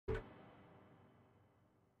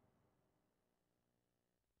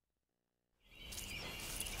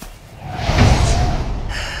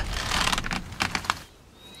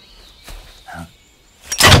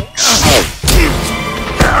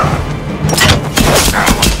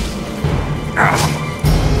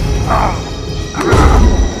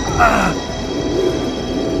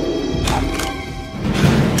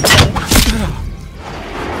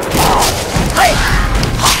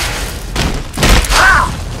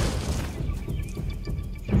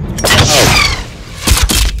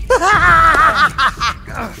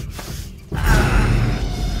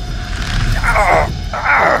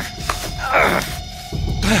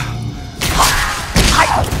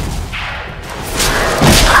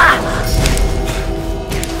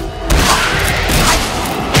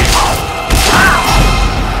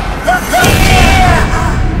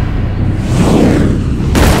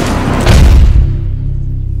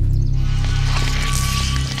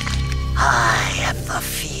of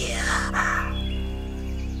fear.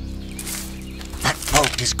 That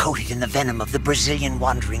vault is coated in the venom of the Brazilian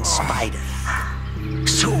wandering spider.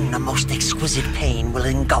 Soon, a most exquisite pain will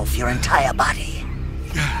engulf your entire body.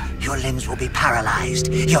 Your limbs will be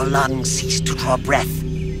paralyzed, your lungs cease to draw breath.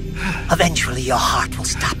 Eventually, your heart will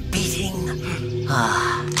stop beating.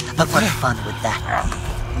 But what fun would that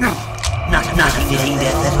be? Not a fitting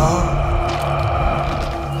death at all.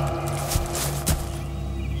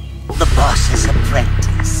 The boss's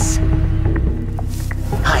apprentice.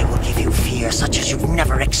 I will give you fear such as you've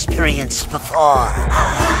never experienced before.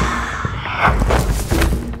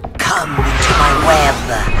 Come into my web.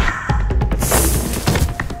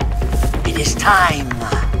 It is time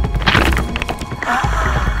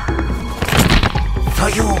for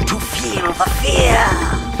you to feel the fear.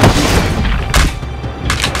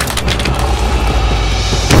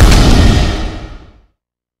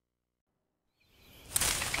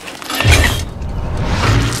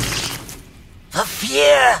 The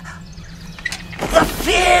fear! The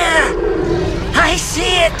fear! I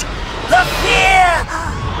see it! The fear!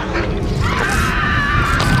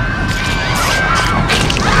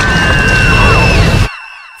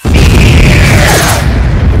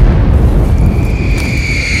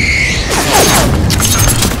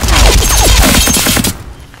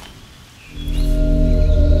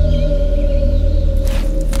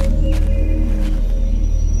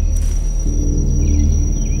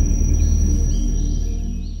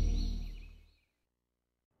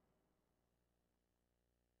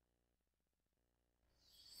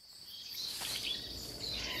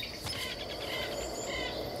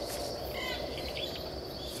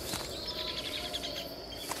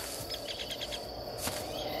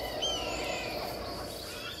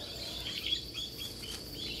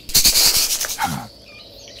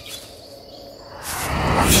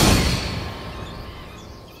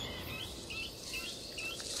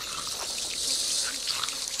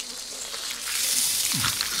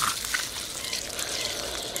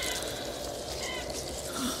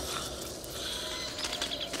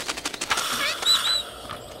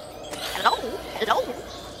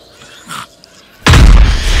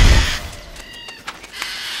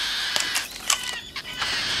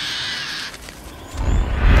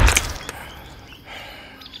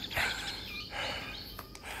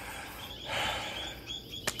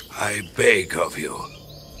 I beg of you,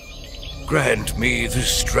 grant me the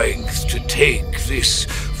strength to take this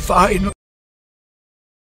final...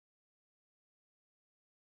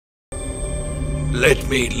 Let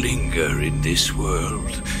me linger in this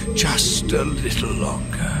world just a little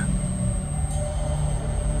longer.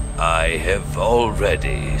 I have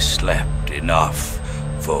already slept enough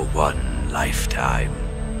for one lifetime.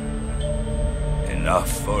 Enough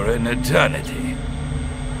for an eternity.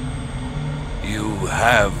 You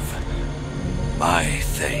have my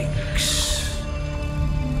thanks.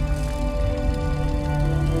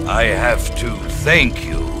 I have to thank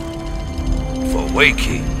you for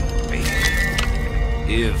waking me.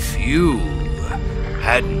 If you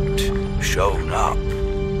hadn't shown up,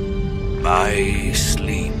 my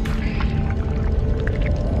sleep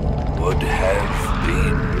would have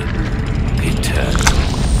been eternal.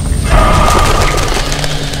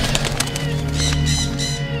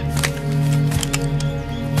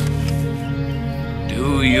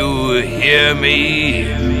 Do you hear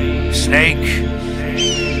me, Snake?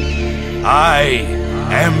 I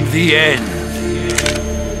am the end.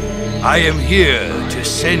 I am here to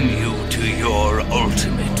send you to your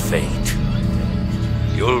ultimate fate.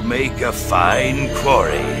 You'll make a fine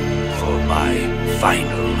quarry for my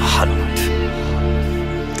final hunt.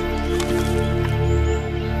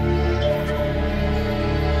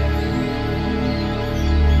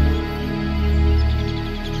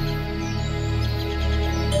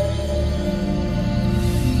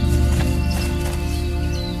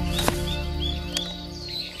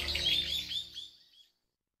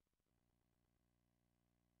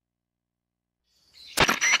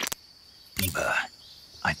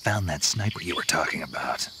 I found that sniper you were talking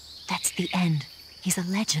about. That's the end. He's a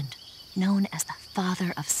legend, known as the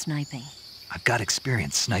father of sniping. I've got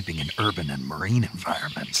experience sniping in urban and marine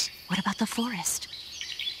environments. What about the forest?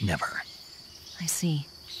 Never. I see.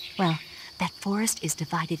 Well, that forest is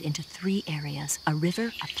divided into 3 areas, a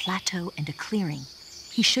river, a plateau, and a clearing.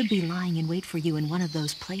 He should be lying in wait for you in one of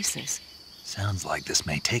those places. Sounds like this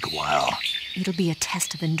may take a while. It'll be a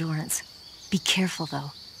test of endurance. Be careful,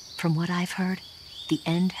 though. From what I've heard, the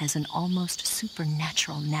End has an almost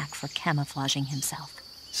supernatural knack for camouflaging himself.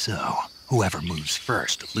 So, whoever moves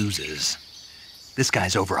first loses. This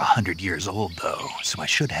guy's over 100 years old, though, so I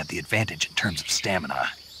should have the advantage in terms of stamina.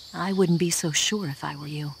 I wouldn't be so sure if I were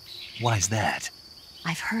you. Why's that?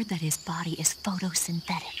 I've heard that his body is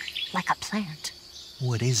photosynthetic, like a plant.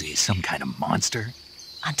 What is he, some kind of monster?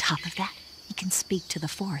 On top of that, he can speak to the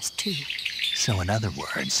forest, too. So in other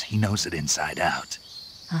words, he knows it inside out.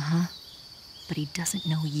 Uh-huh. But he doesn't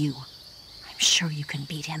know you. I'm sure you can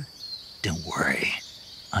beat him. Don't worry.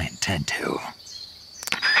 I intend to.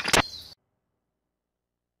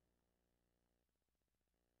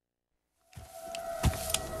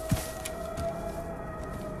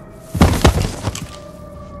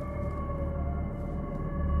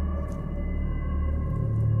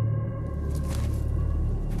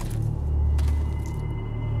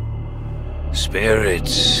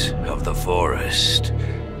 Spirits of the forest,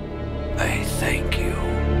 I thank you.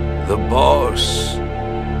 The boss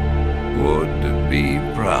would be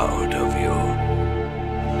proud of you.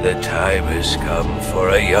 The time has come for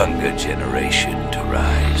a younger generation to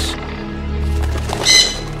rise.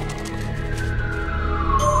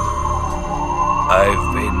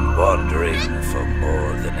 I've been wandering for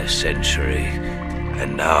more than a century,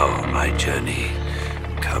 and now my journey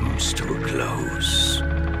comes to a close.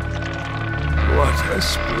 What a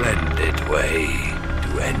splendid way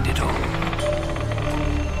to end it all.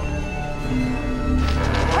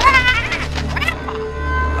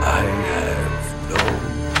 I have no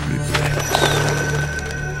regrets.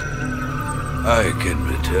 I can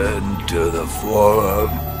return to the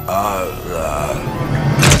Forum.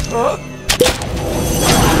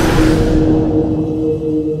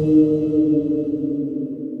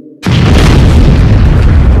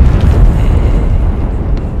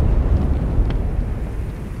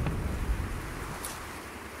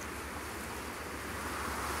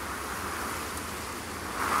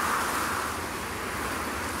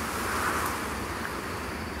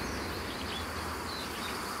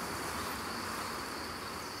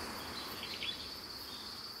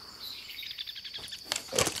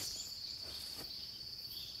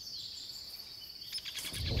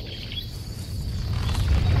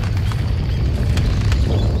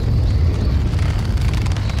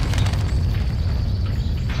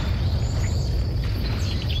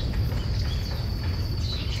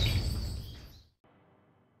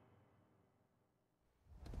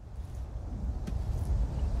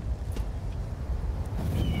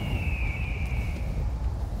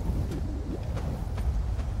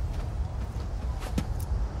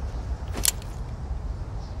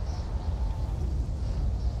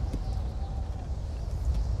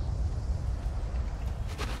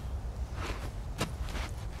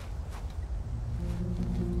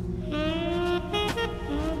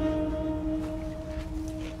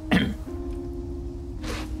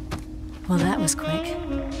 Well, that was quick.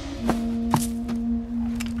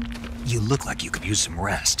 You look like you could use some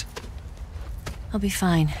rest. I'll be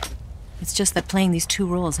fine. It's just that playing these two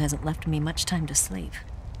roles hasn't left me much time to sleep.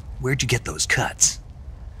 Where'd you get those cuts?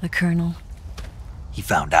 The Colonel. He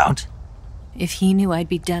found out? If he knew, I'd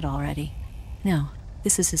be dead already. No,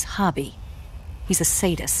 this is his hobby. He's a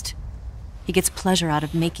sadist. He gets pleasure out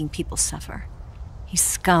of making people suffer. He's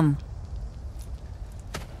scum.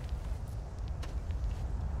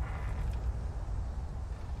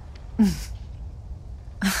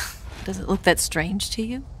 Does it look that strange to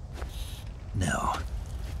you? No.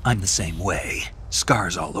 I'm the same way.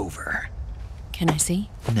 Scars all over. Can I see?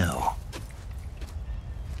 No.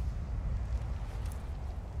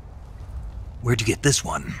 Where'd you get this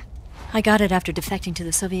one? I got it after defecting to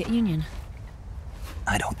the Soviet Union.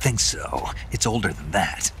 I don't think so. It's older than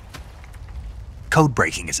that. Code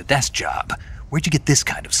breaking is a desk job. Where'd you get this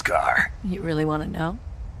kind of scar? You really want to know?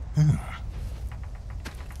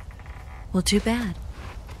 Well, too bad.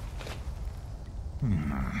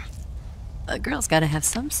 A girl's gotta have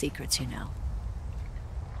some secrets, you know.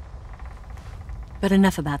 But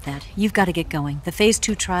enough about that. You've got to get going. The Phase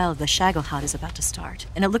 2 trial of the Shagelhot is about to start,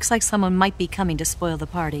 and it looks like someone might be coming to spoil the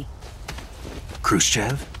party.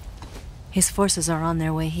 Khrushchev? His forces are on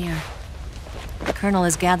their way here. The Colonel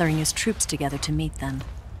is gathering his troops together to meet them.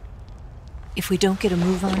 If we don't get a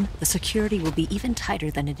move on, the security will be even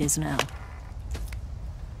tighter than it is now.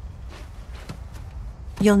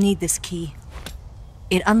 You'll need this key.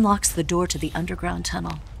 It unlocks the door to the underground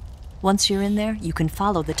tunnel. Once you're in there, you can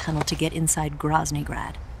follow the tunnel to get inside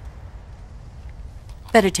Groznygrad.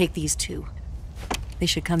 Better take these two. They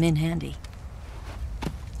should come in handy.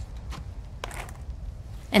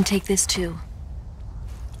 And take this too.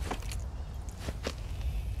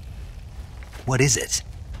 What is it?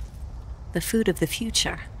 The food of the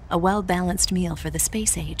future. A well-balanced meal for the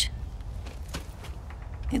space age.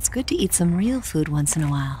 It's good to eat some real food once in a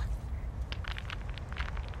while.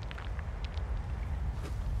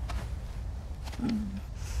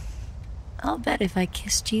 I'll bet if I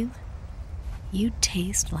kissed you, You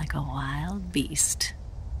taste like a wild beast.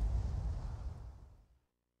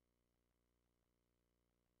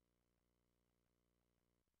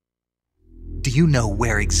 Do you know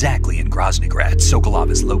where exactly in Groznygrad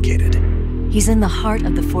Sokolov is located? He's in the heart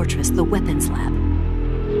of the fortress, the weapons lab.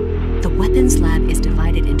 The weapons lab is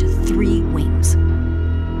divided into 3 wings.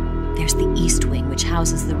 There's the East Wing, which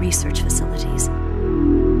houses the research facilities.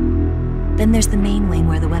 Then there's the main wing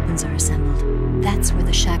where the weapons are assembled. That's where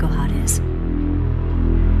the Shagohod is.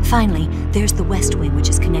 Finally, there's the West Wing, which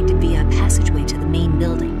is connected via a passageway to the main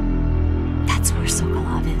building. That's where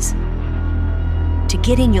Sokolov is. To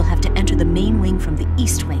get in, you'll have to enter the main wing from the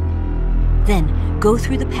East Wing. Then, go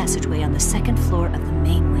through the passageway on the 2nd floor of the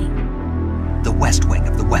main wing. The West Wing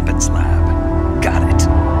of the weapons lab. Got it.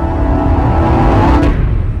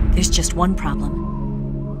 There's just one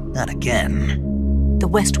problem. Not again. The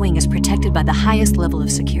West Wing is protected by the highest level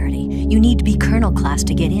of security. You need to be Colonel class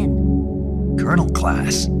to get in. Colonel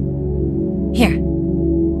class? Here,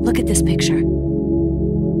 look at this picture.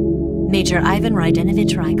 Major Ivan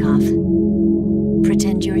Rydenovich Rykov.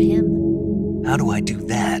 Pretend you're him. How do I do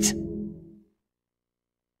that?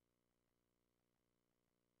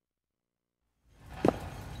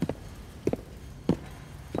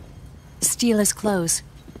 Steal his clothes.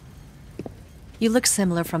 You look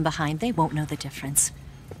similar from behind. They won't know the difference.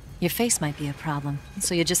 Your face might be a problem,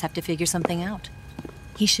 so you just have to figure something out.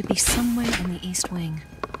 He should be somewhere in the East Wing.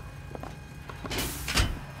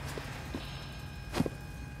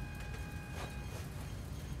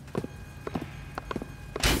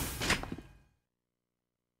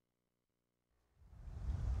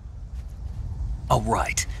 All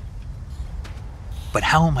right. But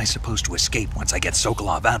how am I supposed to escape once I get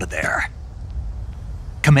Sokolov out of there?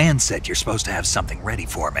 Command said you're supposed to have something ready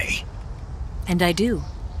for me. And I do.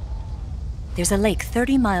 There's a lake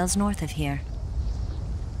 30 miles north of here.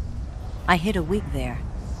 I hid a wig there.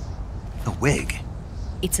 A wig?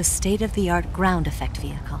 It's a state-of-the-art ground effect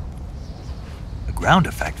vehicle. A ground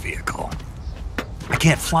effect vehicle? I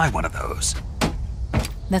can't fly one of those.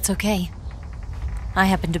 That's okay. I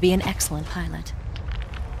happen to be an excellent pilot.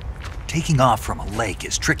 Taking off from a lake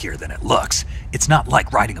is trickier than it looks. It's not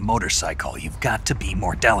like riding a motorcycle. You've got to be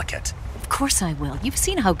more delicate. Of course I will. You've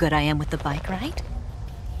seen how good I am with the bike, right?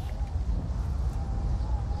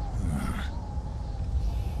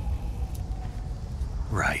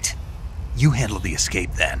 Right. You handle the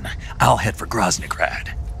escape then. I'll head for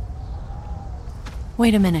Groznygrad.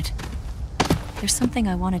 Wait a minute. There's something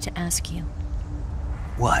I wanted to ask you.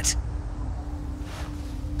 What?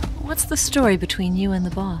 What's the story between you and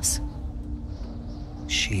the boss?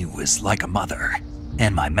 She was like a mother,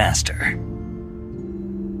 and my master.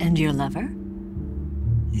 And your lover?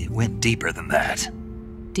 It went deeper than that.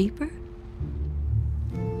 Deeper?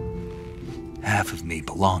 Half of me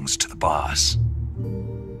belongs to the boss.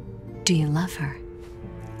 Do you love her?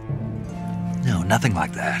 No, nothing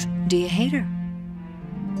like that. Do you hate her?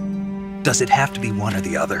 Does it have to be one or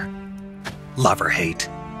the other? Love or hate?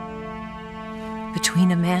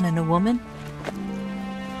 Between a man and a woman?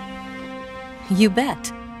 You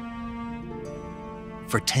bet.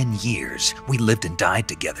 For 10 years, we lived and died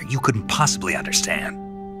together. You couldn't possibly understand.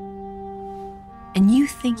 And you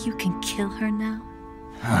think you can kill her now?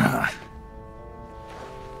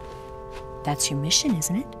 That's your mission,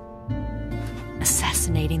 isn't it?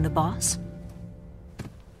 Assassinating the boss?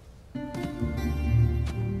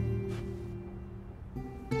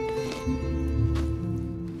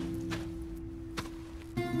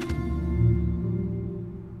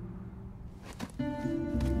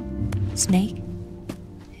 Snake?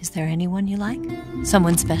 Is there anyone you like?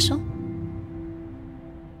 Someone special?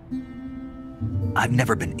 I've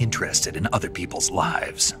never been interested in other people's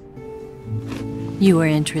lives. You were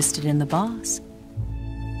interested in the boss.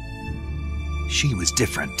 She was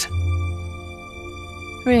different.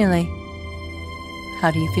 Really?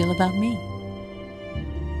 How do you feel about me?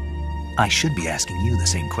 I should be asking you the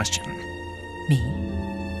same question. Me?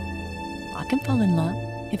 I can fall in love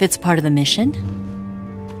if it's part of the mission.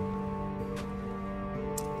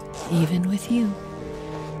 Even with you.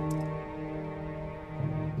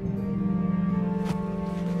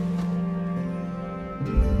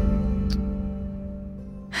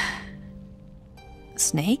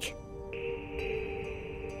 Snake?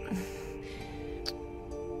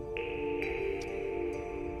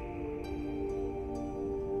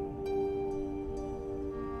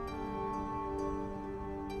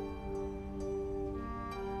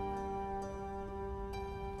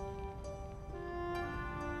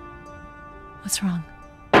 What's wrong?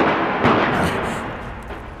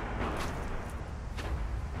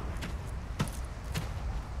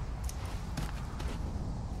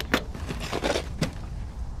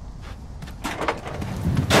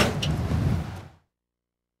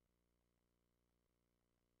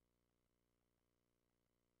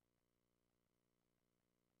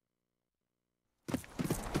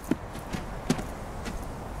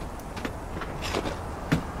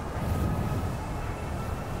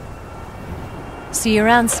 See you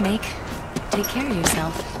around, Snake. Take care of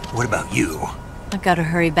yourself. What about you? I've got to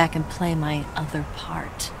hurry back and play my other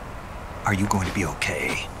part. Are you going to be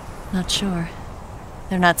okay? Not sure.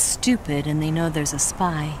 They're not stupid, and they know there's a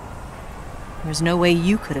spy. There's no way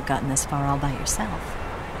you could have gotten this far all by yourself.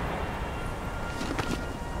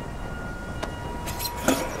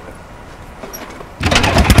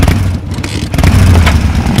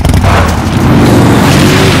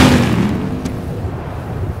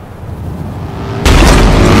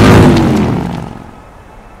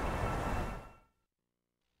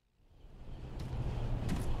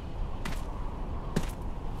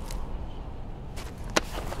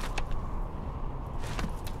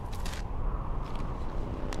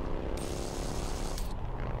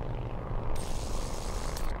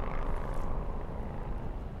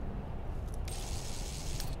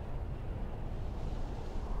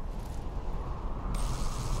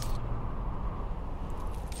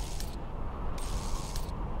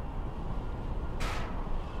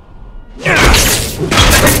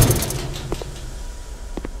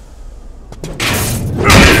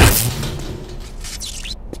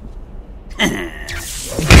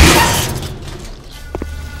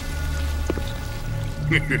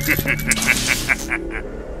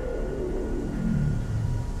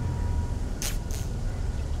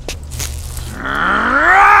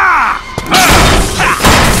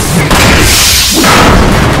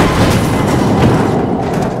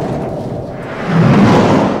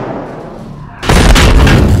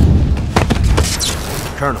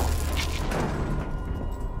 Colonel.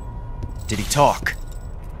 Did he talk?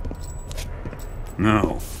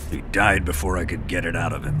 No, he died before I could get it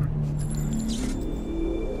out of him.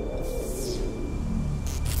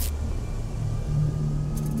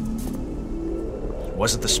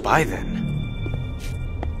 Wasn't the spy then?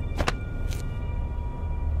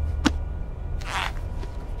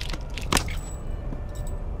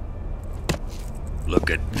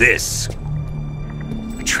 Look at this.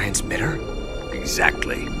 A transmitter?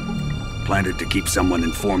 Exactly. Planted to keep someone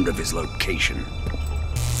informed of his location.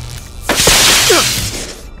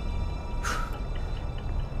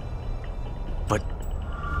 But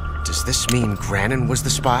does this mean Grannon was the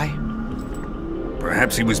spy?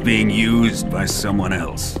 Perhaps he was being used by someone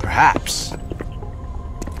else. Perhaps.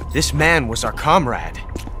 This man was our comrade.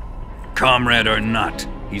 Comrade or not,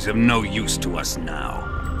 he's of no use to us now.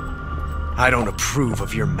 I don't approve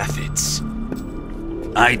of your methods.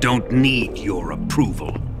 I don't need your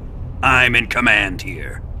approval. I'm in command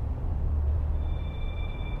here.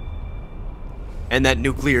 And that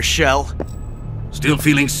nuclear shell? Still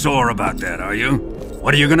feeling sore about that, are you?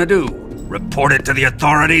 What are you gonna do? Report it to the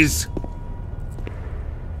authorities?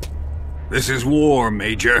 This is war,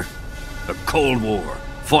 Major. The Cold War,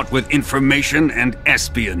 fought with information and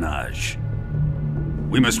espionage.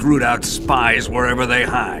 We must root out spies wherever they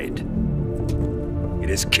hide. It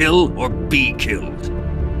is kill or be killed.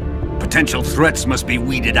 Potential threats must be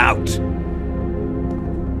weeded out.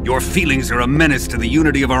 Your feelings are a menace to the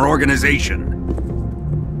unity of our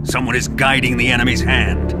organization. Someone is guiding the enemy's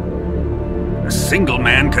hand. A single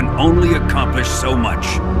man can only accomplish so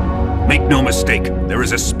much. Make no mistake, there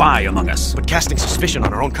is a spy among us. But casting suspicion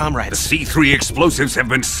on our own The comrades. C3 explosives have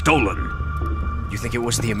been stolen. You think it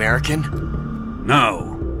was the American?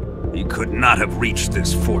 No, he could not have reached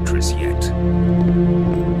this fortress yet.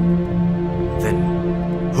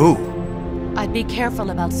 Then who? I'd be careful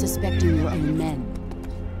about suspecting your own men.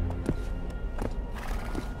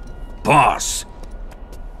 Boss!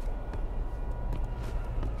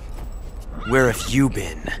 Where have you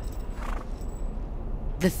been?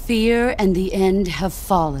 The fear and the end have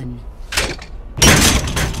fallen.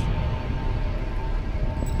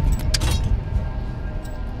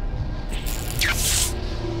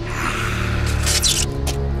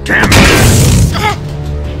 Damn it!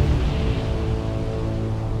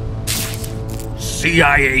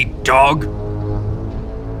 CIA dog?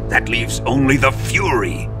 That leaves only the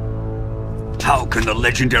Fury. How can the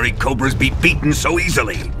legendary Cobras be beaten so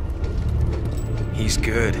easily? He's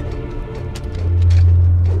good.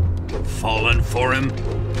 Fallen for him?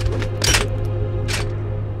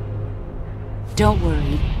 Don't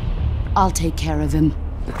worry. I'll take care of him.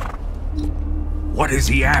 What is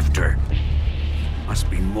he after? Must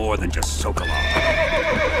be more than just Sokolov.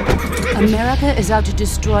 America is out to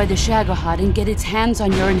destroy the Shagohod and get its hands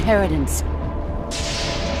on your inheritance.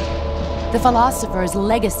 The Philosopher's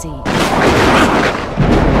legacy.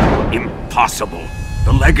 Impossible.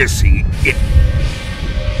 The legacy,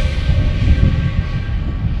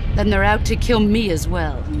 Then they're out to kill me as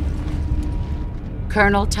well.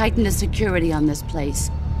 Colonel, tighten the security on this place.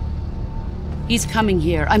 He's coming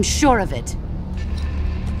here, I'm sure of it.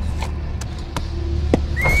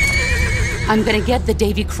 I'm gonna get the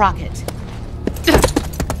Davy Crockett.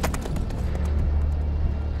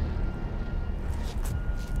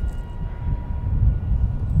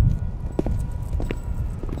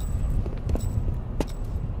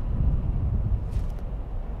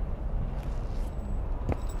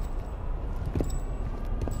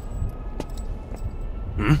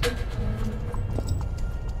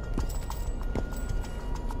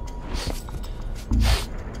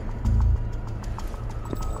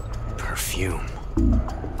 Perfume.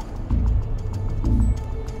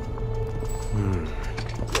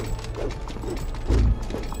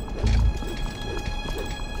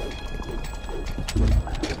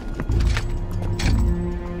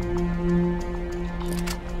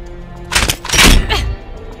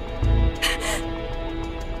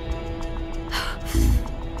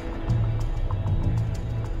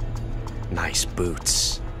 Nice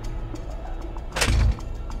boots.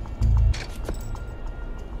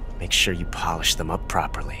 Make sure you polish them up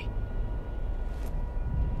properly.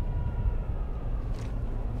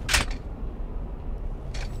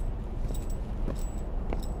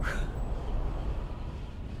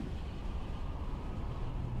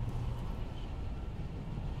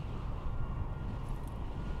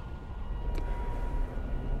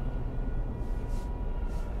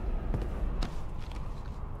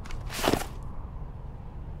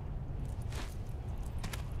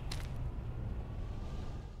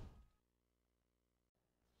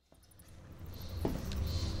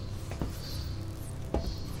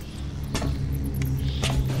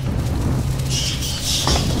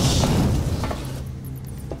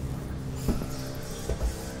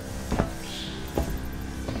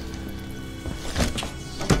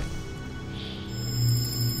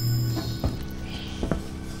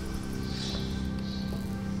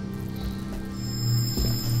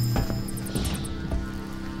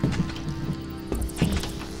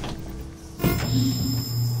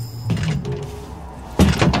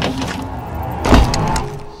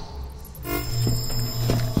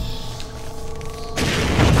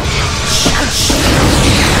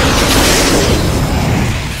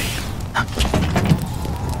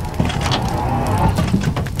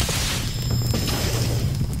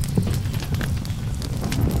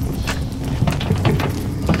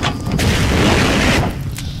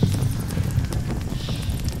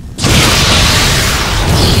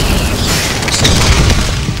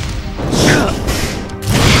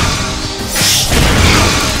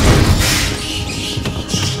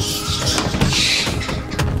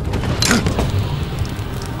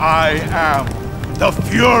 I am the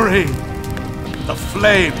Fury. The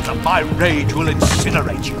flames of my rage will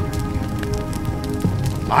incinerate you.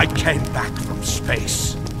 I came back from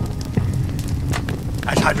space.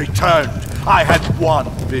 As I returned, I had one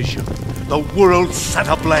vision. The world set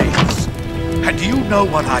ablaze. And do you know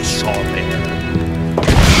what I saw there?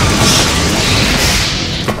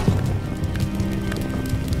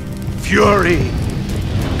 Fury.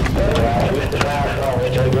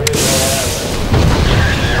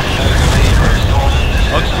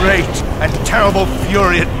 A great and terrible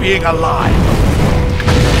fury at being alive.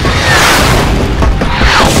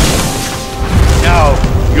 Now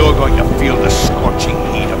you're going to feel the scorching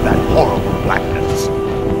heat of that horrible blackness.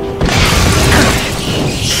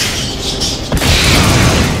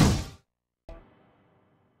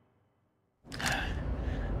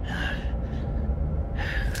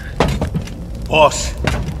 Boss,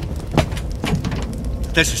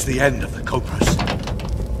 this is the end of the Cobras.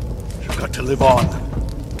 You've got to live on.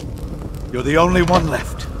 You're the only one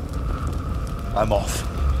left. I'm off.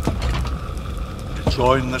 To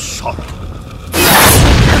join the sorrow.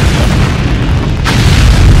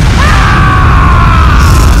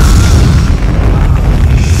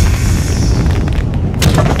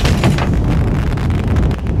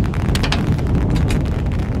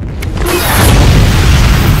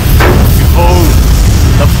 Behold,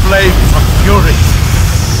 the flames of fury.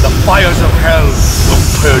 The fires of hell will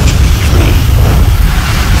purge me clean.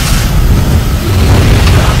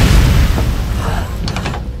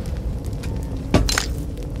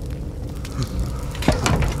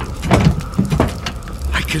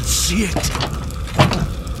 I can see it.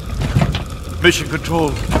 Mission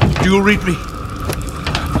Control, do you read me?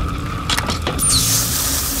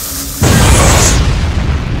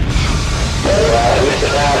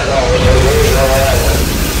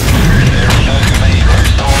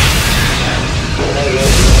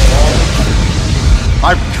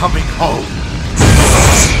 I'm coming home.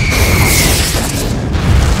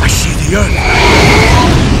 I see the earth.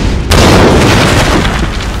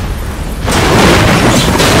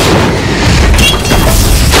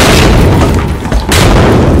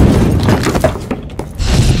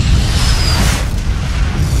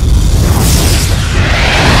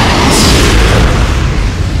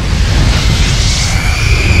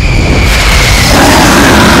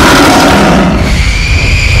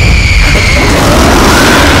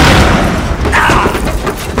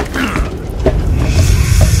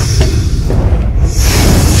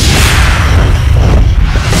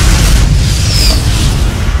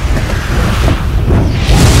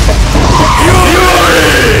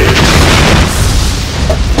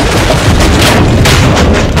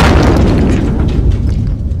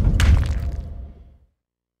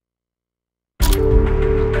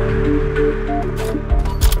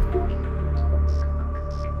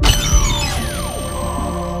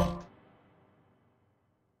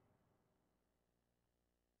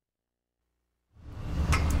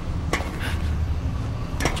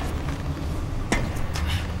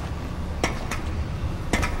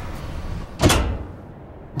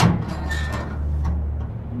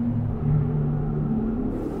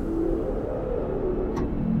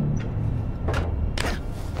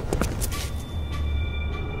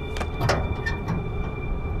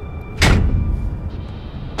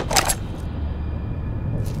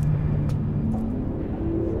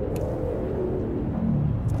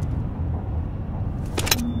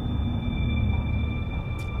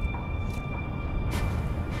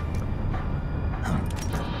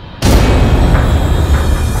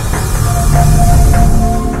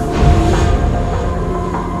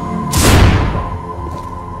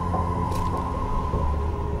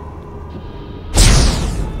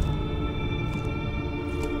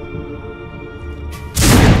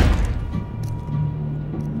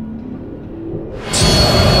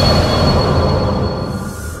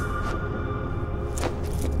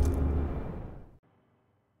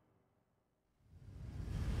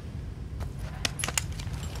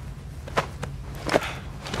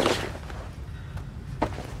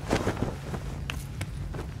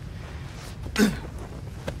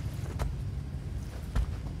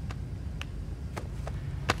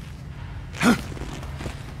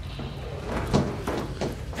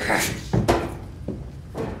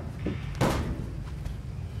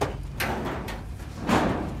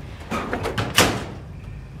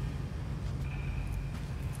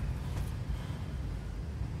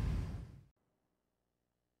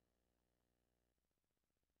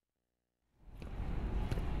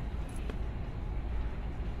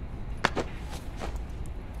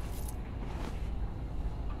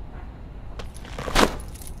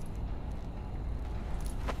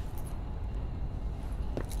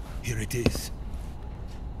 Here it is.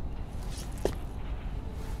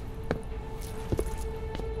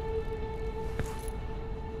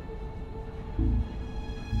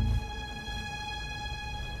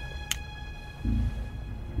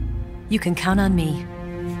 You can count on me.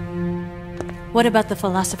 What about the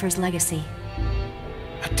philosopher's legacy?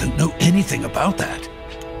 I don't know anything about that.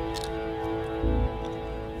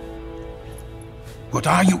 What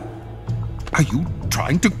are you? Are you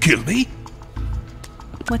trying to kill me?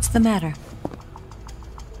 What's the matter?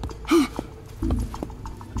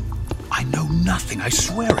 I know nothing, I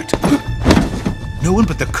swear it. No one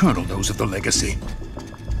but the Colonel knows of the legacy.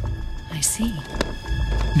 I see.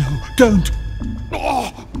 No, don't!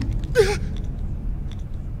 Oh.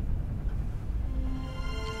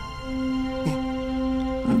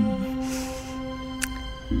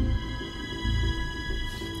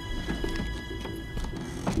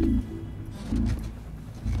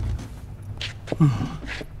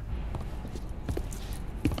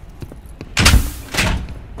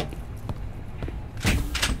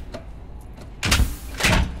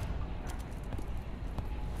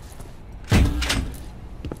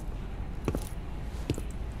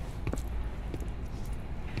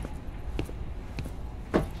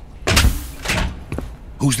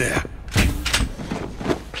 Who's there?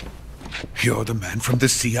 You're the man from the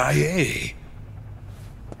CIA.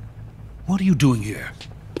 What are you doing here?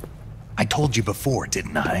 I told you before,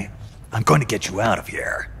 didn't I? I'm going to get you out of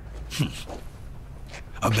here.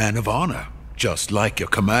 A man of honor, just like your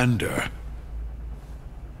commander.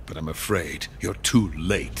 But I'm afraid you're too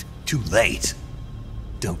late. Too late?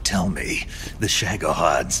 Don't tell me. The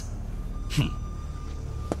Shagohods.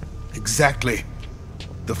 Exactly.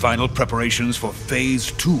 The final preparations for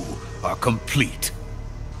Phase 2 are complete.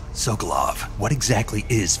 Sokolov, what exactly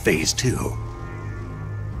is Phase 2?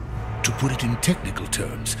 To put it in technical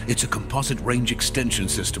terms, it's a composite range extension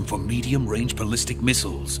system for medium-range ballistic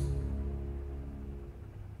missiles.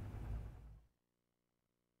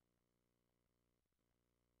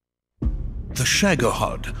 The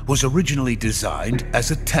Shagohod was originally designed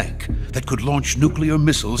as a tank that could launch nuclear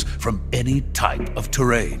missiles from any type of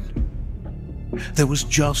terrain. There was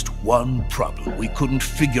just one problem we couldn't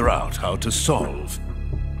figure out how to solve.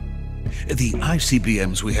 The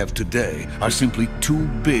ICBMs we have today are simply too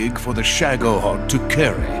big for the Shagohod to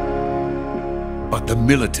carry. But the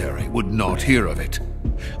military would not hear of it.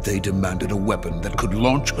 They demanded a weapon that could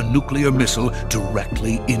launch a nuclear missile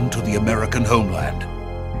directly into the American homeland.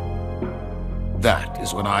 That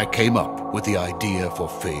is when I came up with the idea for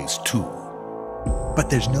Phase 2. But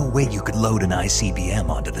there's no way you could load an ICBM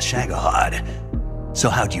onto the Shagohod. So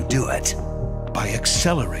how'd you do it? By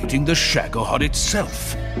accelerating the Shagohod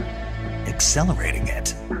itself. Accelerating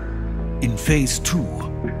it? In Phase 2,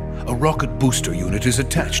 a rocket booster unit is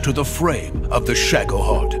attached to the frame of the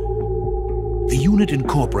Shagohod. The unit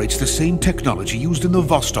incorporates the same technology used in the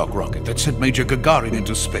Vostok rocket that sent Major Gagarin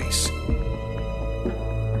into space.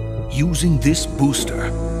 Using this booster,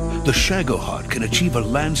 the Shagohod can achieve a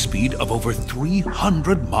land speed of over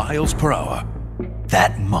 300 miles per hour.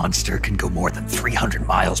 That monster can go more than 300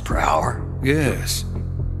 miles per hour? Yes.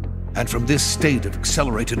 And from this state of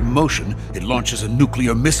accelerated motion, it launches a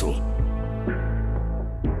nuclear missile.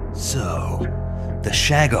 So, the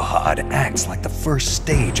Shagohod acts like the first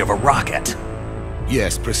stage of a rocket.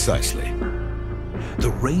 Yes, precisely.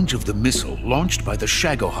 The range of the missile launched by the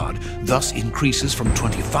Shagohod thus increases from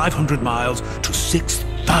 2,500 miles to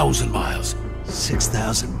 6,000 miles.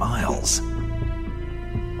 6,000 miles?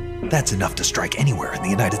 That's enough to strike anywhere in the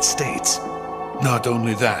United States. Not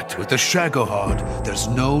only that, with the Shagohod, there's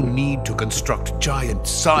no need to construct giant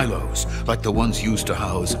silos like the ones used to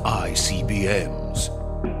house ICBMs.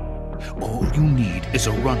 All you need is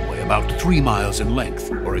a runway about 3 miles in length,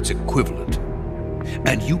 or its equivalent.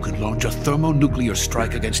 And you can launch a thermonuclear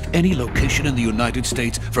strike against any location in the United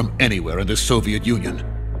States from anywhere in the Soviet Union.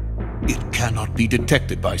 It cannot be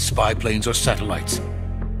detected by spy planes or satellites.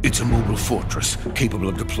 It's a mobile fortress, capable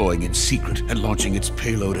of deploying in secret and launching its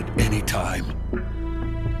payload at any time.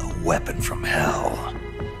 A weapon from hell.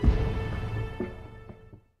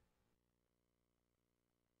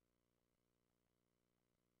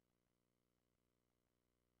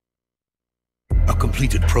 A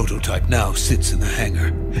completed prototype now sits in the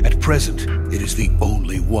hangar. At present, it is the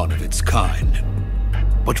only one of its kind.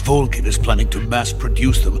 But Volkin is planning to mass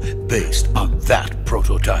produce them based on that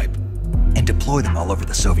prototype. And deploy them all over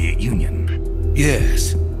the Soviet Union.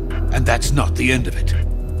 Yes, and that's not the end of it.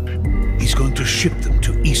 He's going to ship them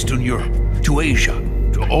to Eastern Europe, to Asia,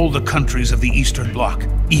 to all the countries of the Eastern Bloc.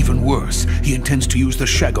 Even worse, he intends to use the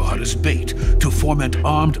Shagohod as bait to foment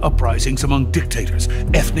armed uprisings among dictators,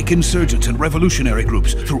 ethnic insurgents, and revolutionary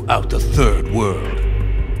groups throughout the Third World.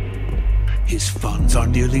 His funds are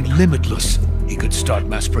nearly limitless. He could start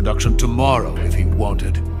mass production tomorrow if he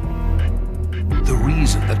wanted. The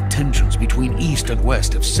reason that tensions between East and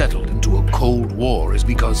West have settled into a Cold War is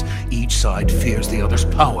because each side fears the other's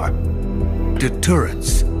power.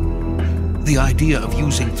 Deterrence. The idea of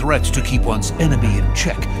using threats to keep one's enemy in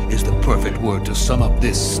check is the perfect word to sum up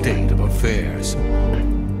this state of affairs.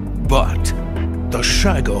 But the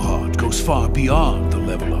Shagohod goes far beyond the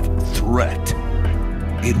level of threat.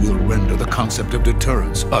 It will render the concept of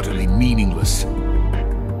deterrence utterly meaningless.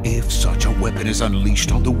 If such a weapon is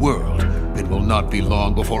unleashed on the world, it will not be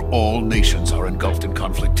long before all nations are engulfed in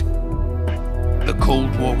conflict. The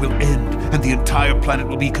Cold War will end, and the entire planet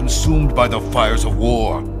will be consumed by the fires of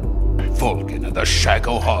war. Vulcan and the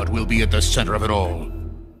Shagohod will be at the center of it all.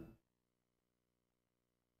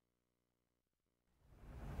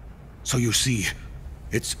 So you see,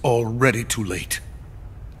 it's already too late.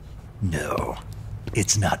 No,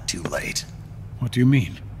 it's not too late. What do you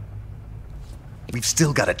mean? We've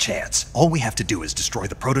still got a chance. All we have to do is destroy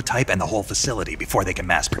the prototype and the whole facility before they can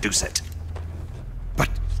mass produce it. But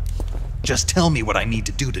just tell me what I need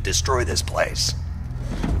to do to destroy this place.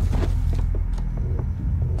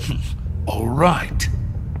 All right.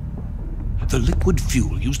 The liquid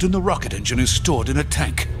fuel used in the rocket engine is stored in a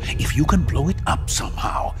tank. If you can blow it up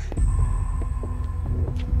somehow,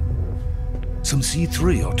 some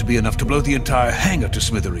C3 ought to be enough to blow the entire hangar to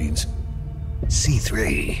smithereens.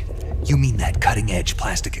 C3? You mean that cutting-edge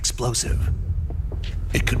plastic explosive?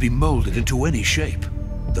 It could be molded into any shape.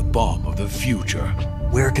 The bomb of the future.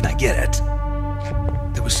 Where can I get it?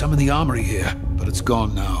 There was some in the armory here, but it's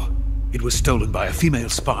gone now. It was stolen by a female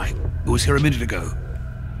spy who was here a minute ago.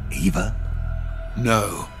 Eva?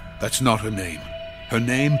 No, that's not her name. Her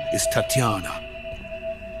name is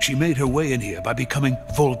Tatiana. She made her way in here by becoming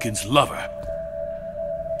Vulcan's lover.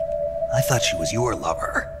 I thought she was your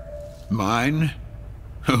lover. Mine?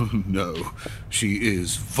 Oh no, she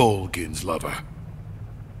is Vulcan's lover.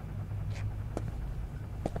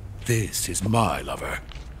 This is my lover.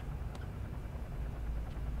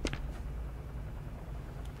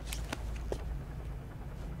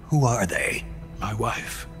 Who are they? My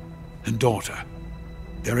wife and daughter.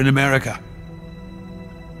 They're in America.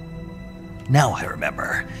 Now I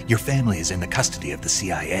remember. Your family is in the custody of the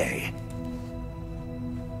CIA.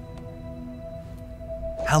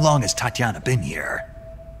 How long has Tatiana been here?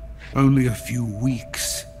 Only a few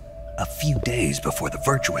weeks. A few days before the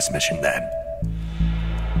Virtuous mission, then.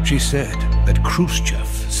 She said that Khrushchev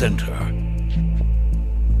sent her.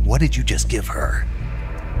 What did you just give her?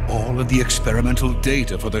 All of the experimental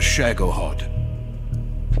data for the Shagohod.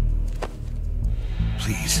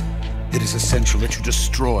 Please, it is essential that you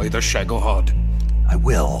destroy the Shagohod. I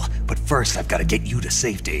will, but first I've got to get you to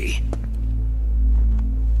safety.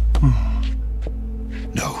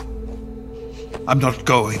 No. I'm not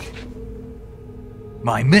going.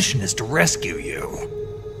 My mission is to rescue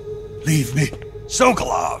you. Leave me.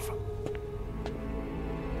 Sokolov!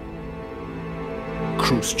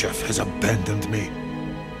 Khrushchev has abandoned me.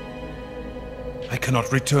 I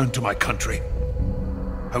cannot return to my country.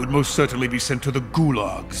 I would most certainly be sent to the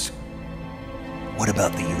gulags. What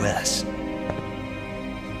about the US?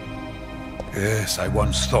 Yes, I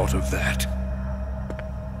once thought of that.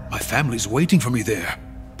 My family's waiting for me there.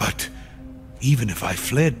 But even if I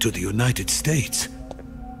fled to the United States,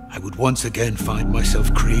 I would once again find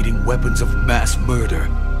myself creating weapons of mass murder.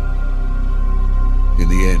 In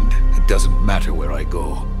the end, it doesn't matter where I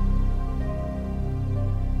go.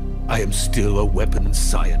 I am still a weapons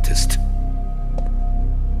scientist.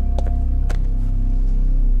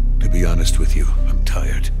 To be honest with you, I'm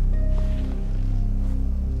tired.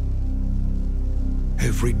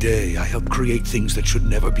 Every day, I help create things that should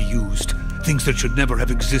never be used. Things that should never have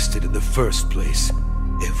existed in the first place.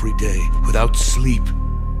 Every day, without sleep.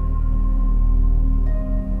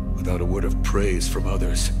 Without a word of praise from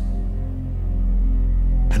others.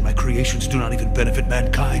 And my creations do not even benefit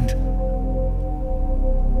mankind.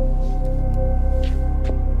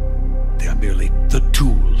 They are merely the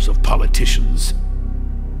tools of politicians.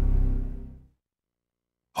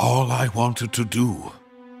 All I wanted to do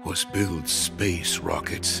was build space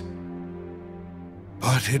rockets.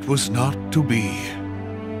 But it was not to be.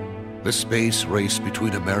 The space race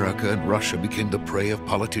between America and Russia became the prey of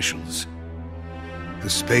politicians. The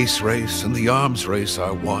space race and the arms race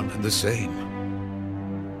are one and the same.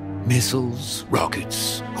 Missiles,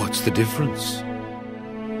 rockets, what's the difference?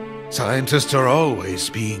 Scientists are always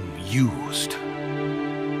being used.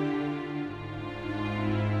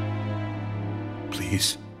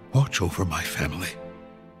 Please, watch over my family.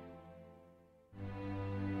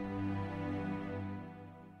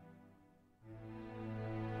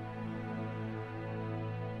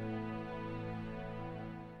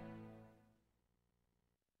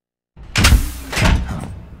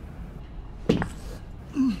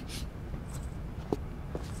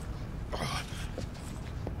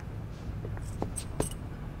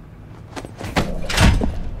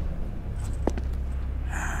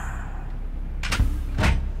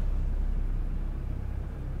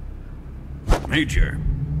 Major,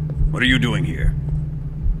 what are you doing here?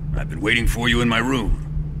 I've been waiting for you in my room.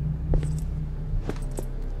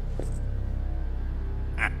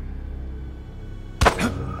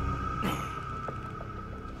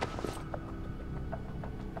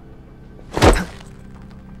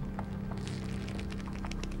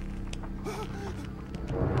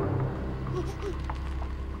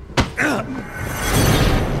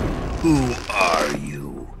 Who are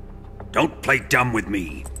you? Don't play dumb with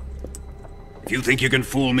me. If you think you can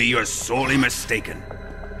fool me, you're sorely mistaken.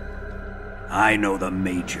 I know the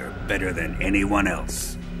Major better than anyone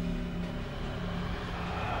else.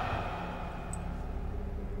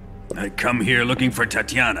 I come here looking for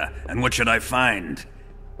Tatiana, and what should I find?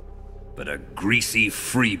 But a greasy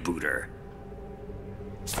freebooter.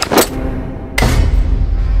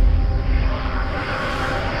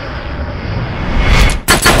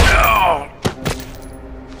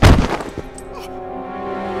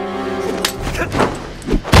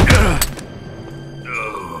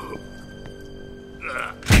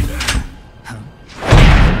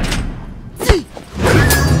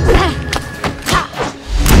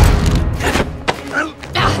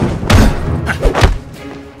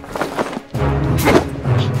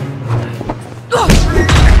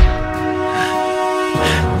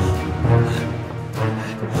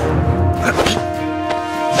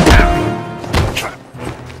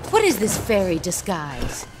 This fairy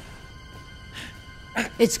disguise.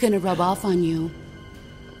 It's gonna rub off on you.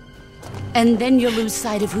 And then you'll lose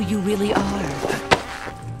sight of who you really are.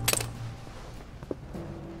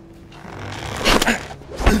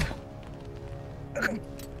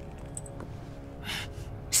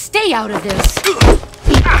 Stay out of this!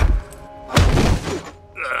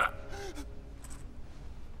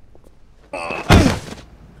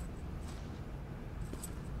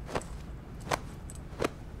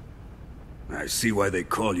 I see why they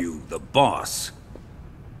call you the boss.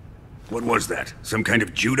 What was that? Some kind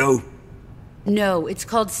of judo? No, it's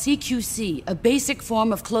called CQC, a basic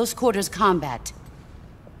form of close quarters combat.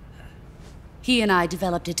 He and I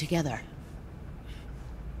developed it together.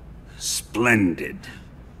 Splendid.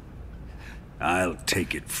 I'll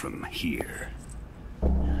take it from here.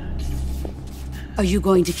 Are you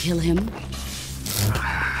going to kill him?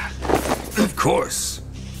 Of course.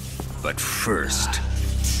 But first,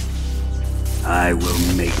 I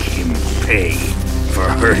will make him pay for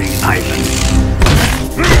hurting Ivan.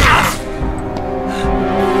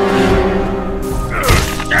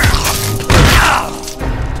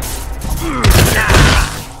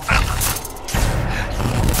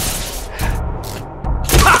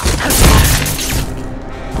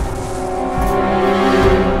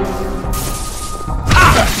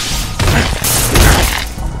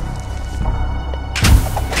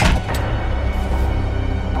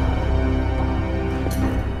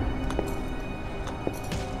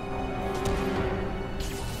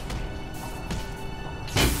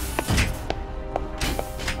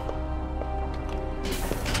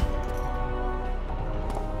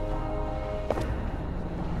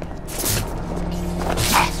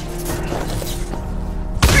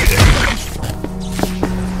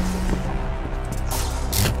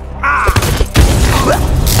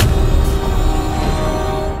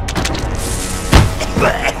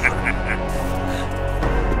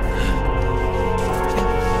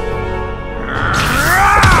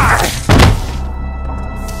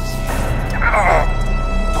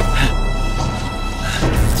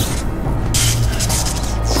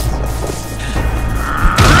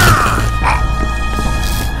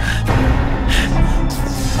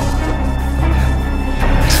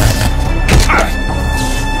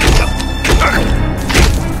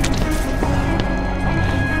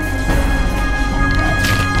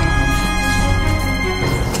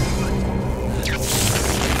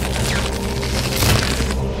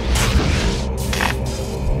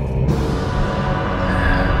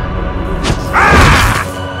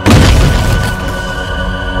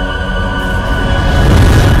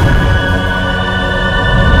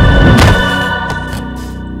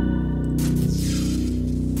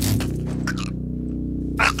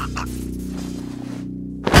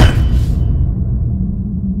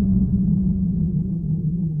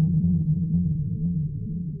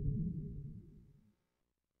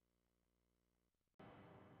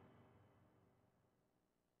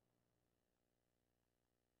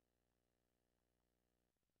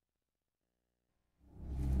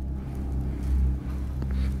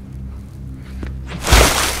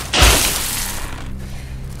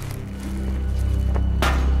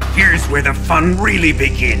 Here's where the fun really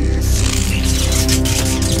begins.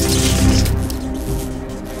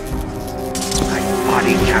 My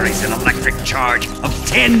body carries an electric charge of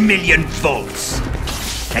 10 million volts.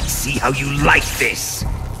 Let's see how you like this.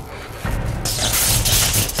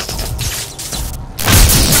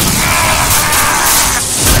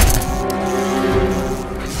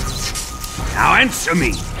 Now answer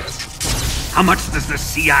me. How much does the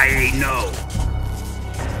CIA know?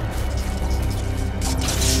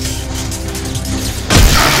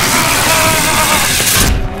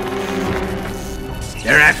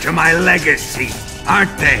 They're after my legacy,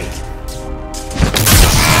 aren't they?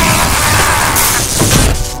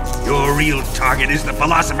 Your real target is the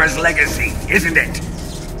Philosopher's legacy, isn't it?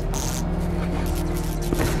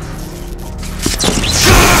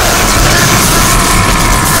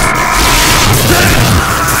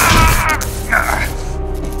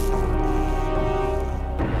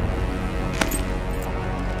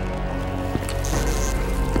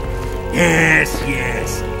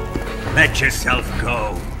 Yes. Let yourself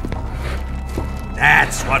go.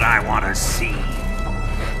 That's what I want to see.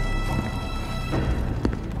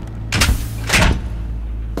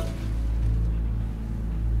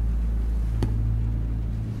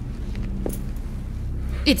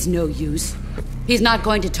 It's no use. He's not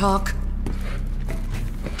going to talk.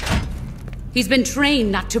 He's been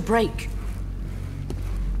trained not to break.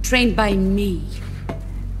 Trained by me.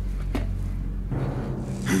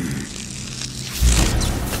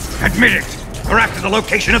 Admit it! We're after the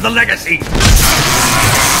location of the legacy!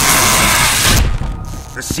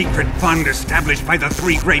 The secret fund established by the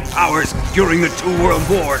three great powers during the 2 world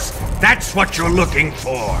wars. That's what you're looking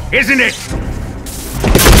for, isn't it?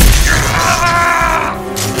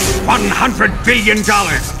 $100 billion,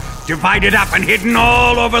 divided up and hidden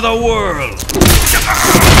all over the world.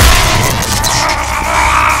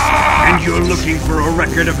 And you're looking for a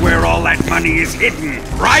record of where all that money is hidden,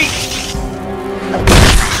 right?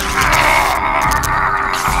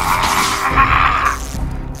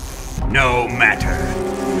 No matter.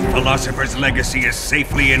 Philosopher's legacy is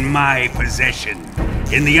safely in my possession,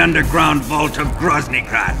 in the underground vault of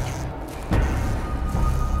Groznygrad.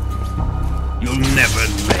 You'll never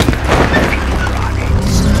lay on it.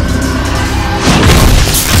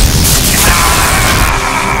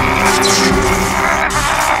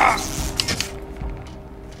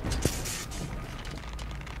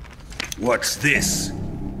 What's this?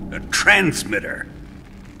 A transmitter?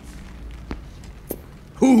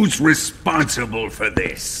 Who's responsible for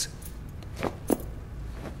this?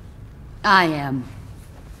 I am.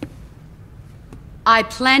 I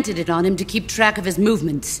planted it on him to keep track of his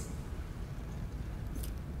movements.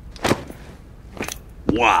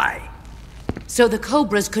 Why? So the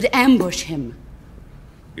Cobras could ambush him.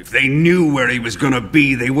 If they knew where he was gonna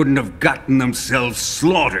be, they wouldn't have gotten themselves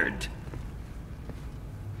slaughtered.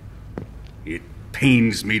 It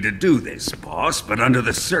pains me to do this, boss, but under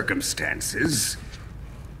the circumstances,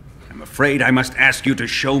 I'm afraid I must ask you to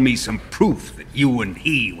show me some proof that you and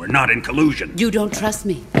he were not in collusion. You don't trust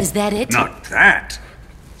me, is that it? Not that,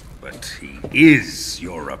 but he is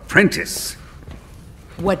your apprentice.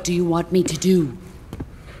 What do you want me to do?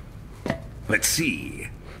 Let's see.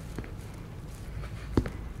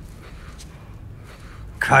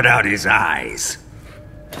 Cut out his eyes.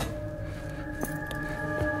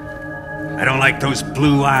 I don't like those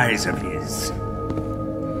blue eyes of his.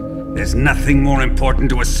 There's nothing more important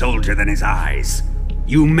to a soldier than his eyes.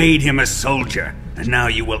 You made him a soldier, and now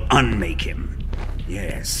you will unmake him.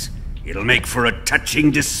 Yes, it'll make for a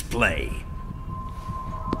touching display.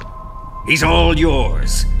 He's all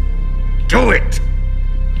yours. Do it!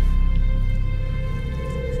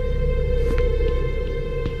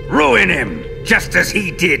 Ruin him, just as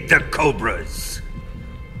he did the Cobras.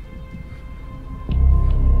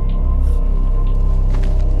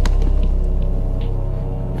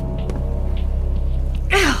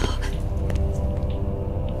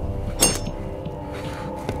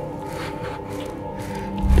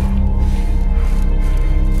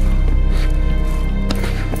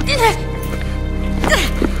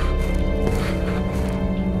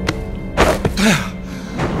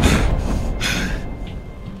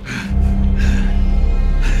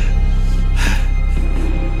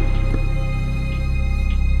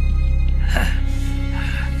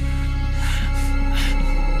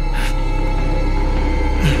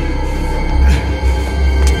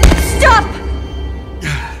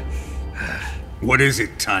 What is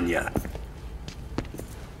it, Tanya?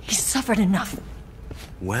 He's suffered enough.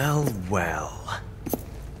 Well, well.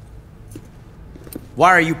 Why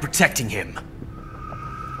are you protecting him?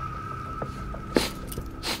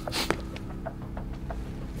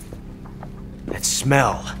 That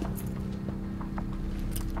smell.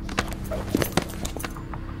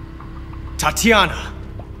 Tatiana!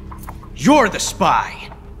 You're the spy!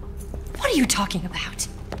 What are you talking about?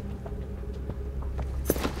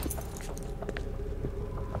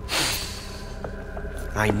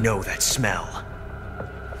 I know that smell.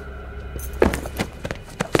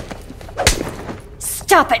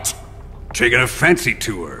 Stop it! Taking a fancy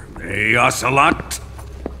to her, eh, Ocelot?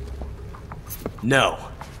 No.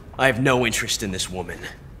 I have no interest in this woman.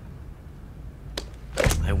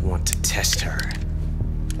 I want to test her.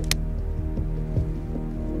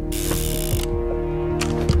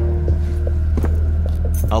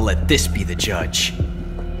 I'll let this be the judge.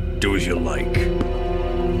 Do as you like.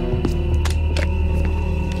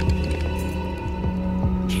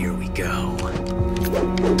 Here we go.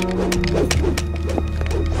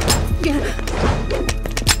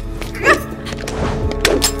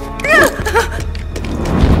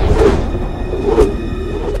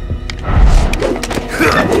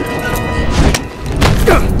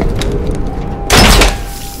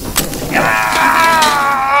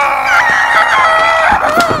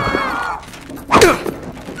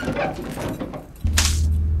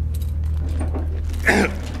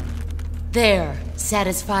 There,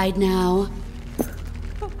 satisfied now?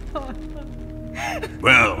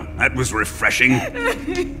 Well, that was refreshing.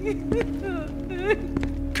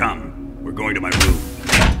 Come, we're going to my room.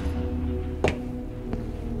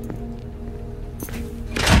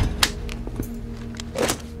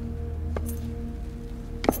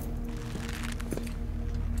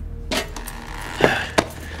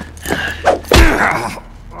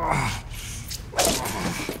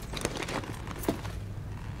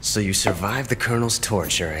 So you survived the Colonel's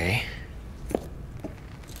torture, eh?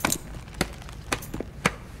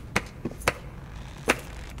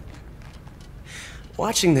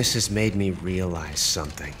 Watching this has made me realize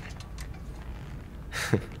something.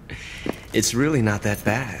 It's really not that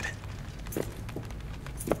bad.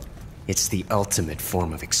 It's the ultimate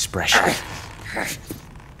form of expression.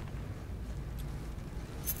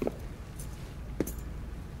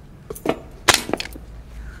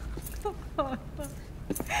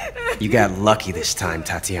 You got lucky this time,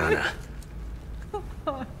 Tatiana.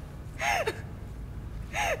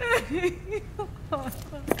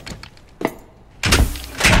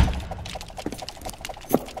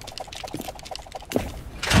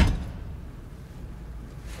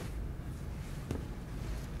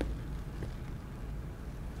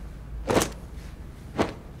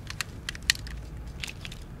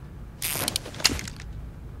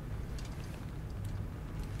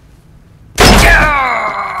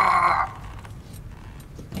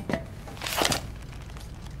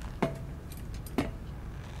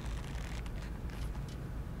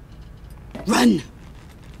 Run!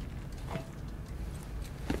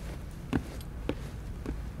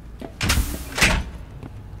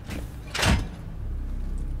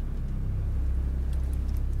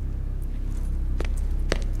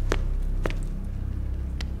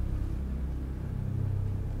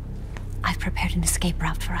 I've prepared an escape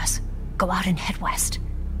route for us. Go out and head west.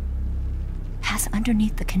 Pass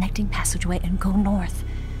underneath the connecting passageway and go north.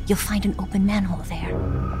 You'll find an open manhole there.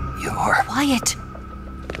 You're... Quiet!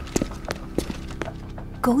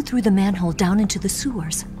 Go through the manhole down into the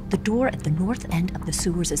sewers. The door at the north end of the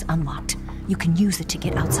sewers is unlocked. You can use it to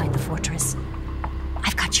get outside the fortress.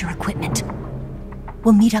 I've got your equipment.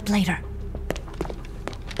 We'll meet up later.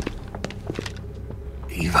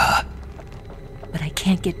 Eva. But I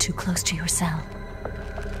can't get too close to your cell.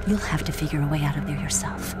 You'll have to figure a way out of there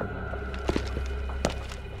yourself.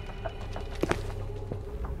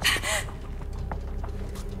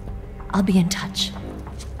 I'll be in touch.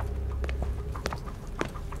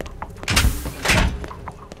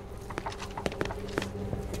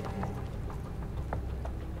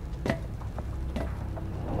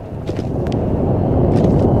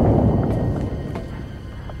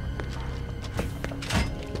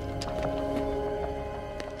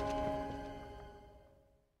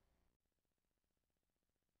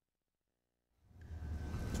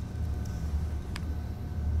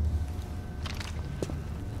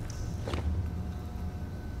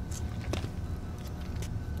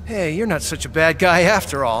 Hey, you're not such a bad guy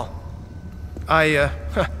after all. I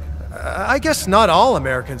guess not all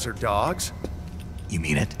Americans are dogs. You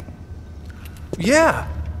mean it? Yeah.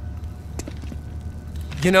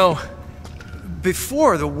 You know,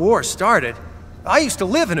 before the war started, I used to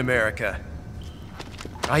live in America.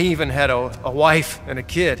 I even had a wife and a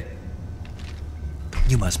kid.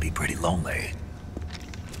 You must be pretty lonely.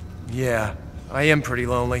 Yeah, I am pretty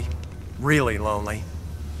lonely. Really lonely.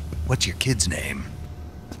 What's your kid's name?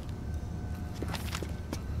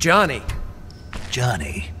 Johnny.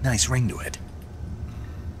 Johnny. Nice ring to it.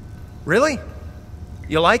 Really?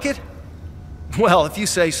 You like it? Well, if you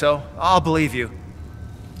say so, I'll believe you.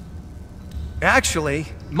 Actually,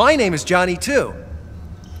 my name is Johnny too.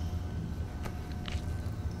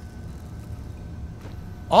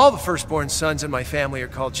 All the firstborn sons in my family are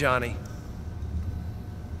called Johnny.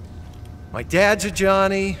 My dad's a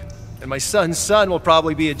Johnny, and my son's son will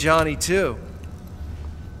probably be a Johnny too.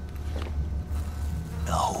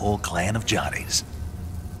 The whole clan of Johnnies.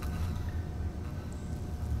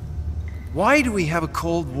 Why do we have a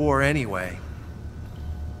Cold War anyway?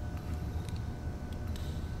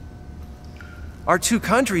 Our two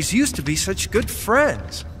countries used to be such good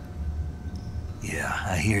friends. Yeah,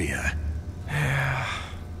 I hear ya.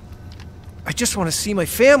 I just want to see my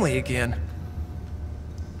family again.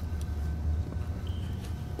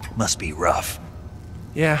 Must be rough.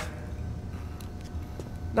 Yeah.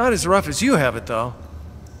 Not as rough as you have it, though.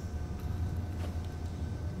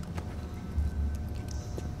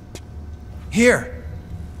 Here.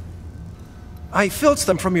 I filched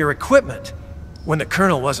them from your equipment when the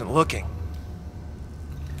Colonel wasn't looking.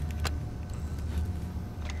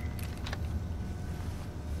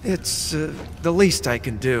 It's the least I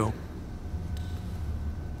can do.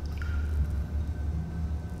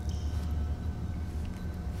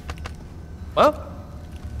 Well?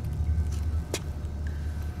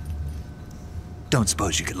 Don't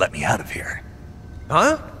suppose you could let me out of here?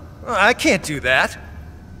 Huh? I can't do that.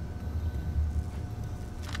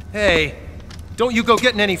 Hey, don't you go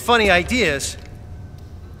getting any funny ideas.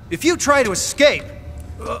 If you try to escape,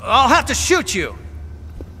 I'll have to shoot you.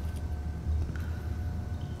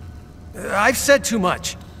 I've said too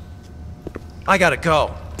much. I gotta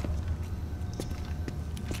go.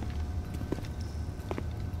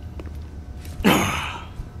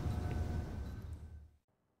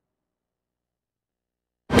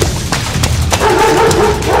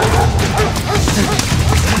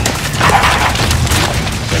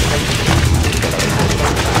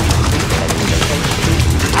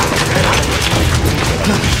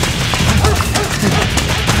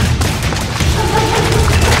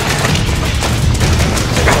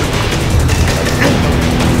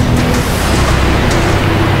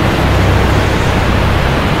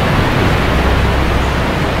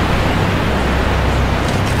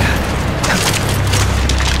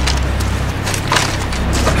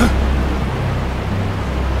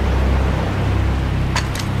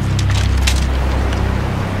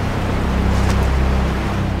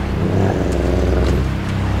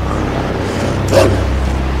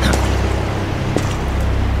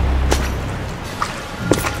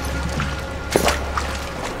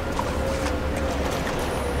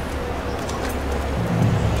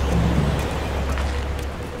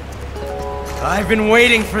 I've been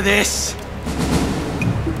waiting for this.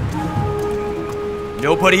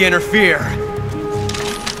 Nobody interfere.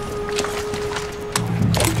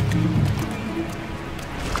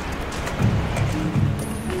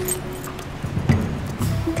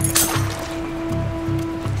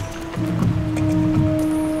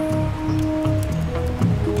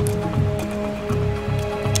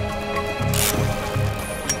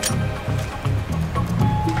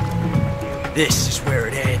 This is where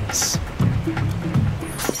it ends.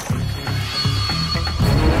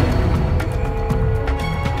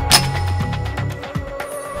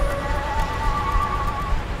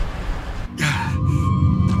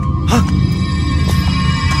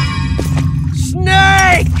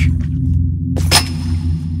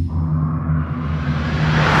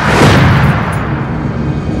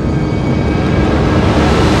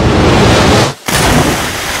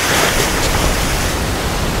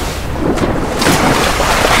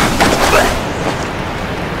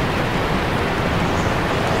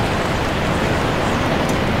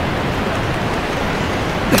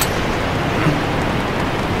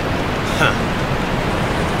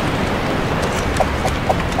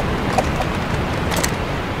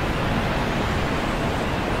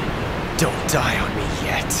 Don't die on me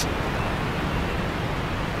yet.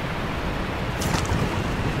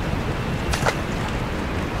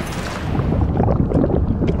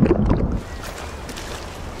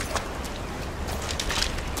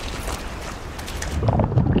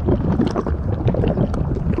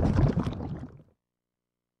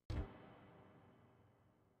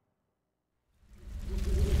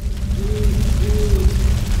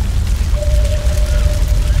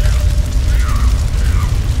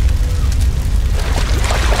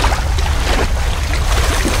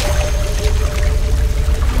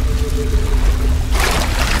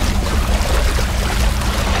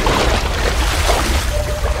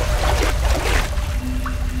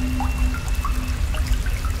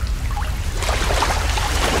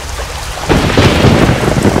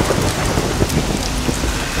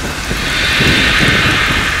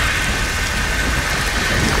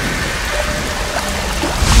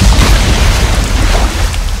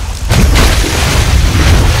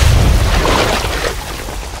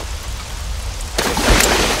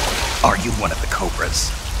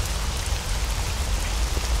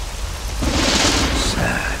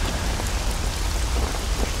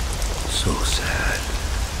 So sad.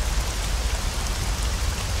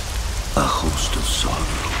 A host of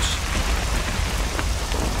sorrows.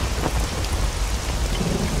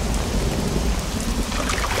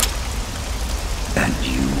 And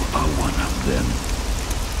you are one of them.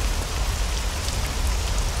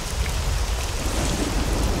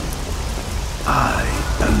 I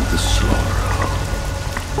am the sorrow.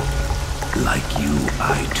 Like you,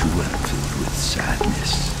 I too am filled with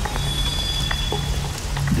sadness.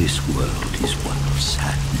 This world is one of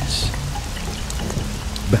sadness.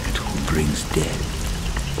 Battle brings death.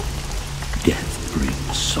 Death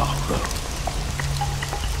brings sorrow.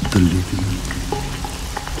 The living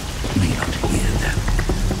may not hear them.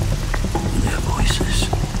 Their voices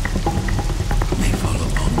may fall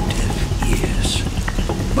upon deaf ears.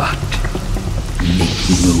 But make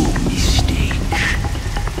no mistake,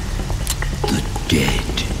 the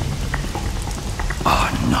dead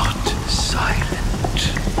are not silent.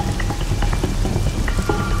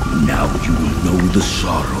 Now you will know the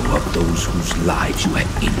sorrow of those whose lives you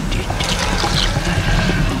have ended.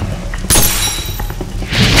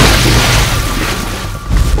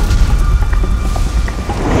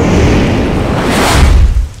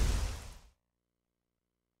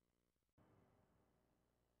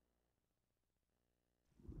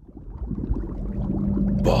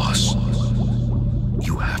 Boss,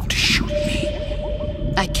 you have to shoot me.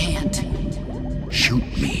 I can't. Shoot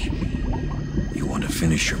me. You want to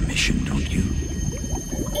finish your mission, don't you?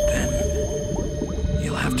 Then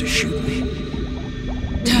you'll have to shoot me.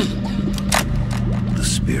 The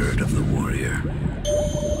spirit of the warrior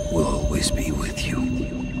will always be with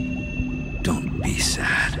you. Don't be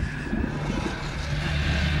sad.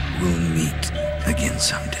 We'll meet again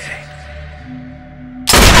someday.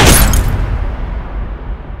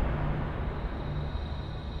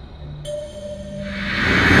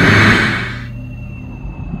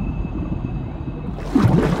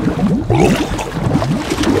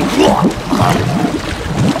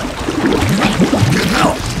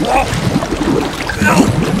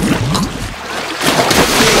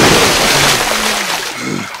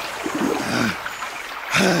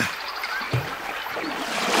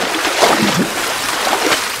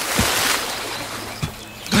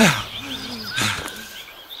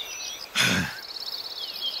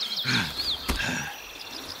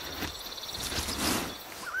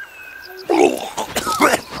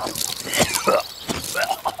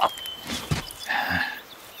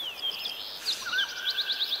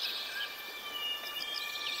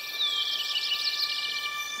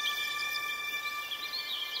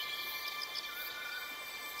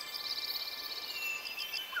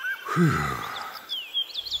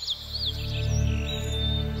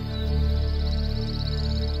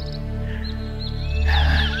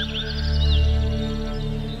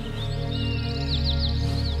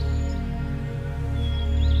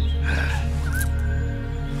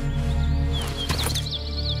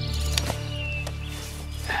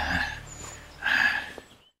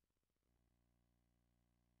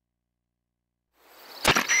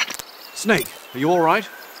 Snake, are you all right?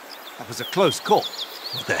 That was a close call.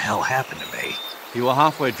 What the hell happened to me? You were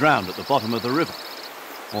halfway drowned at the bottom of the river.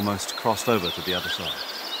 Almost crossed over to the other side.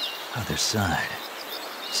 Other side?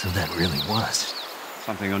 So that really was.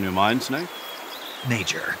 Something on your mind, Snake?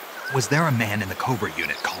 Major, was there a man in the Cobra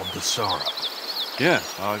unit called the Sorrow?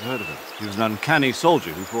 Yes, I've heard of him. He was an uncanny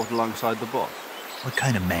soldier who fought alongside the boss. What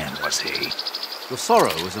kind of man was he? The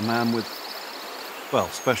Sorrow was a man with, well,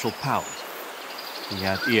 special powers. He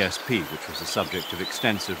had ESP, which was the subject of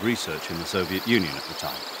extensive research in the Soviet Union at the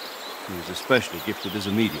time. He was especially gifted as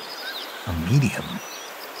a medium. A medium?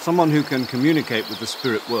 Someone who can communicate with the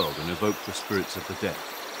spirit world and evoke the spirits of the dead.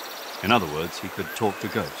 In other words, he could talk to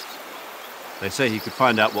ghosts. They say he could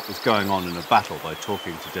find out what was going on in a battle by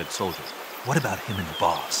talking to dead soldiers. What about him and the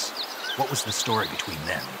boss? What was the story between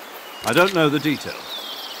them? I don't know the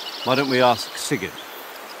details. Why don't we ask Sigurd?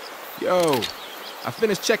 Yo, I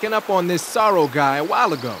finished checking up on this Sorrow guy a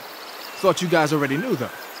while ago. Thought you guys already knew,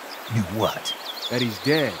 though. Knew what? That he's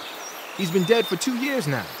dead. He's been dead for 2 years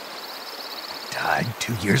now. Died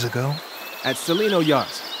 2 years ago? At Selino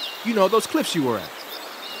Yards. You know, those cliffs you were at.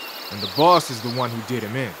 And the boss is the one who did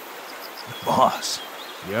him in. The boss?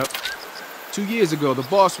 Yep. 2 years ago, the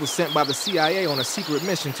boss was sent by the CIA on a secret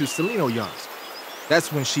mission to Selino Yards.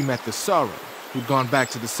 That's when she met the Sorrow, who'd gone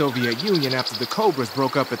back to the Soviet Union after the Cobras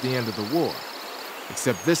broke up at the end of the war.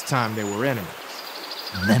 Except this time they were enemies.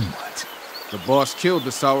 And then what? The boss killed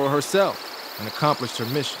the Sorrow herself and accomplished her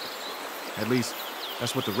mission. At least,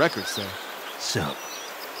 that's what the records say. So,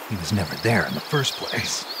 he was never there in the first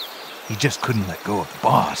place. He just couldn't let go of the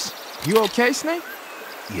boss. You okay, Snake?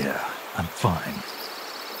 Yeah, I'm fine.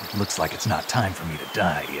 It looks like it's not time for me to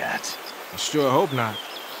die yet. I sure hope not.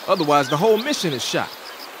 Otherwise, the whole mission is shot.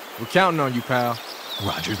 We're counting on you, pal.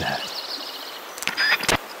 Roger that.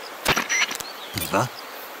 Eva?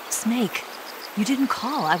 Snake, you didn't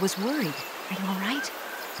call. I was worried. Are you all right?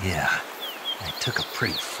 Yeah. I took a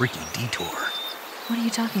pretty freaky detour. What are you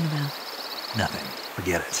talking about? Nothing.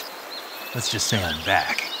 Forget it. Let's just say I'm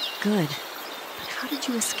back. Good. But how did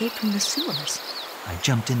you escape from the sewers? I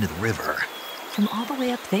jumped into the river. From all the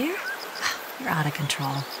way up there? You're out of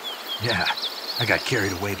control. Yeah. I got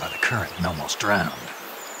carried away by the current and almost drowned.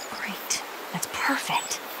 Great. That's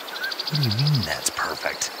perfect. What do you mean that's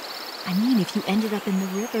perfect? I mean, if you ended up in the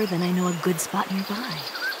river, then I know a good spot nearby.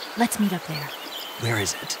 Let's meet up there. Where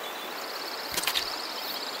is it?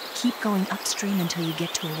 Keep going upstream until you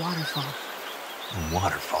get to a waterfall. A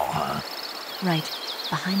waterfall, huh? Right.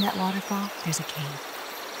 Behind that waterfall, there's a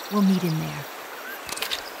cave. We'll meet in there.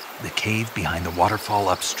 The cave behind the waterfall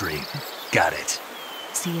upstream. Got it.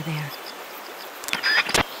 See you there.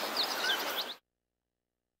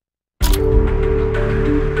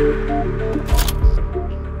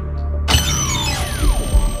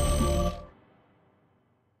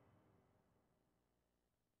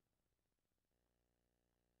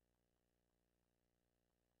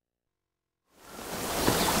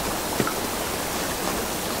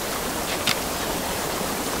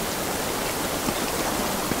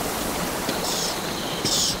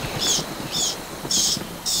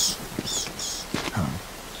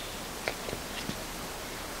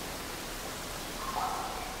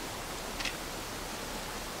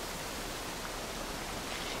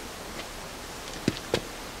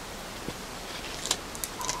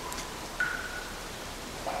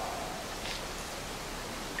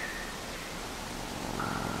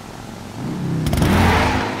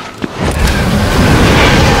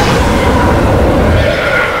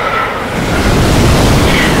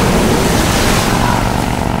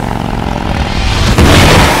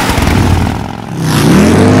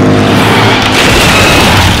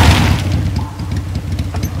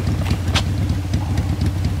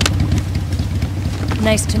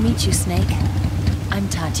 Nice to meet you, Snake. I'm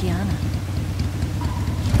Tatiana.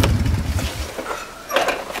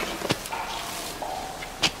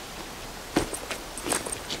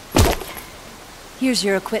 Here's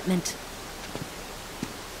your equipment.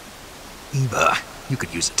 Eva, you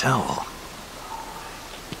could use a towel.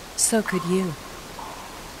 So could you.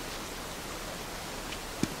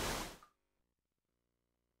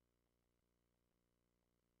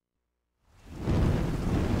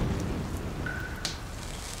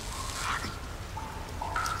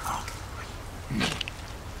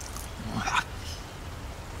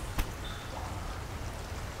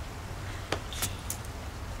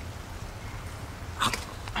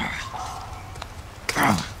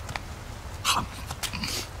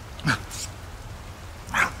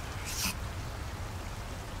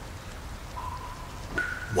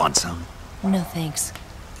 Want some? No thanks.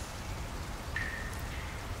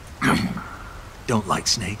 Don't like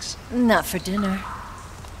snakes? Not for dinner.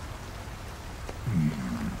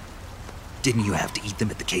 Didn't you have to eat them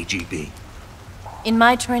at the KGB? In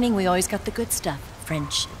my training, we always got the good stuff.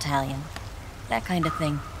 French, Italian, that kind of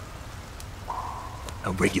thing.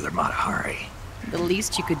 A regular Mata Hari. The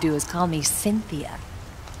least you could do is call me Cynthia.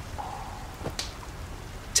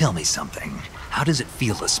 Tell me something. How does it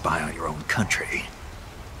feel to spy on your own country?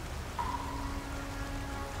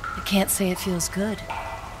 I can't say it feels good,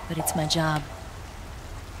 but it's my job.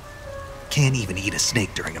 Can't even eat a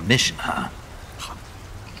snake during a mission, huh?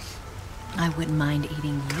 I wouldn't mind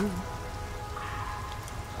eating you.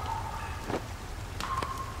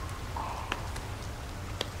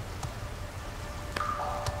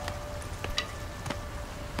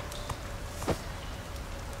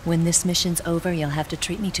 When this mission's over, you'll have to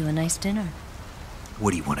treat me to a nice dinner.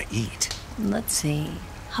 What do you want to eat? Let's see.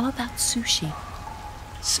 How about sushi?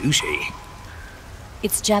 Sushi?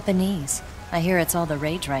 It's Japanese. I hear it's all the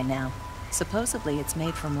rage right now. Supposedly it's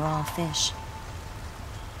made from raw fish.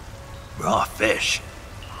 Raw fish?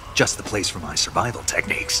 Just the place for my survival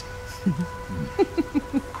techniques.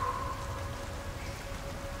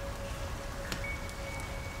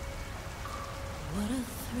 What a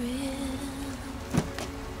thrill.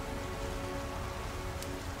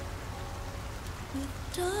 With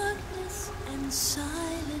darkness and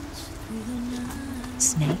silence through the night.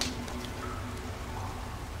 Snake?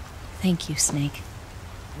 Thank you, Snake.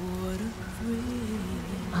 What a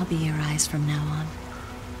thrill. I'll be your eyes from now on.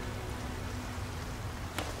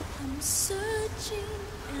 I'm searching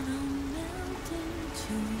and I'm melting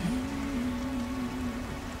to you.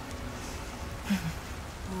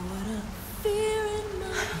 What a fear in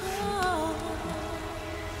my heart.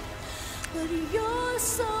 but you're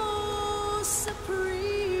so supreme.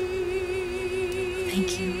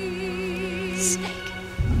 Thank you, Snake.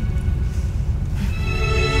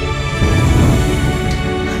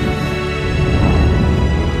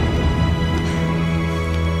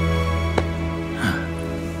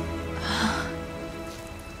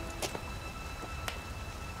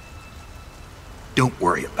 Don't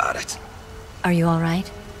worry about it. Are you all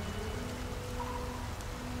right?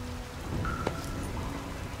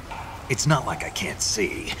 It's not like I can't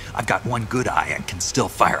see. I've got one good eye and can still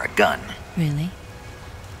fire a gun. Really?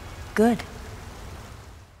 Good.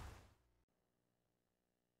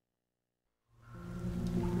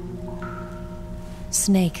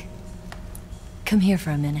 Snake, come here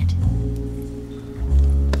for a minute.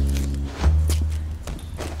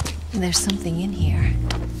 There's something in here.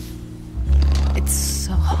 It's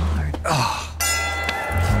so hard. Oh.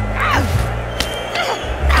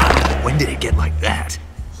 When did it get like that?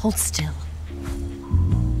 Hold still.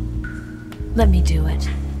 Let me do it.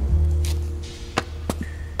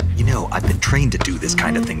 You know, I've been trained to do this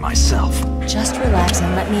kind of thing myself. Just relax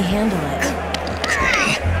and let me handle it.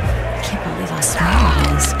 Okay. I can't believe how small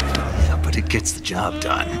it is. Yeah, but it gets the job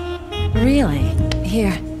done. Really?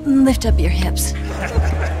 Here, lift up your hips.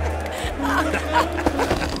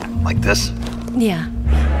 Like this? Yeah.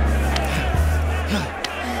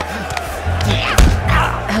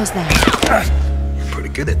 How's that? You're pretty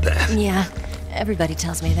good at that. Yeah, everybody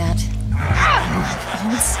tells me that.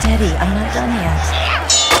 Hold steady, I'm not done yet.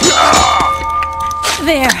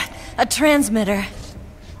 There, a transmitter.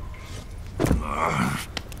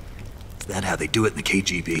 Is that how they do it in the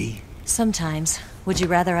KGB? Sometimes. Would you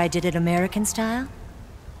rather I did it American style?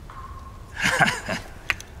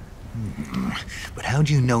 But how'd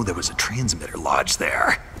you know there was a transmitter lodged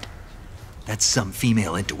there? That's some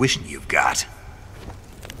female intuition you've got.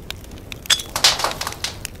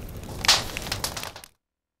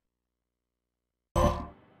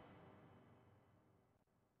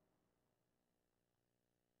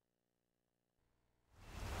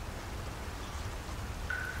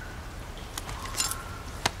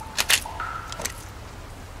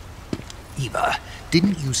 Eva,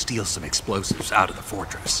 didn't you steal some explosives out of the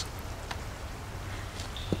fortress?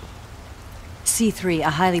 C3, a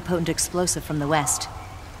highly potent explosive from the west.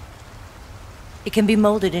 It can be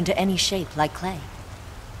molded into any shape, like clay.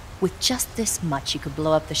 With just this much, you could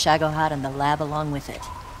blow up the Shagohod and the lab along with it.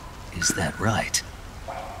 Is that right?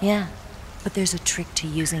 Yeah, but there's a trick to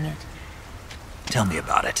using it. Tell me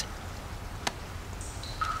about it.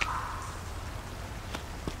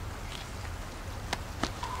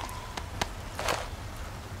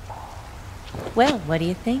 Well, what do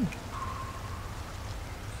you think?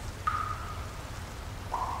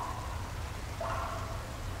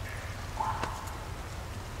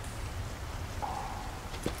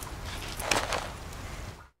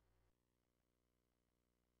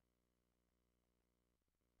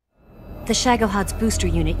 The Shagohod's booster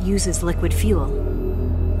unit uses liquid fuel.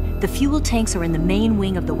 The fuel tanks are in the main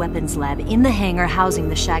wing of the weapons lab in the hangar housing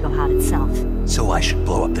the Shagohod itself. So I should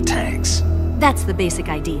blow up the tanks. That's the basic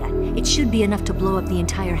idea. It should be enough to blow up the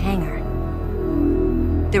entire hangar.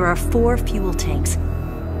 There are 4 fuel tanks.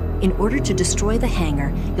 In order to destroy the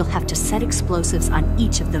hangar, you'll have to set explosives on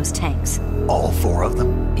each of those tanks. All 4 of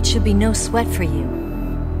them? It should be no sweat for you.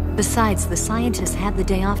 Besides, the scientists had the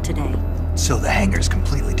day off today. So the hangar's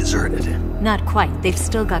completely deserted. Not quite. They've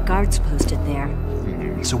still got guards posted there.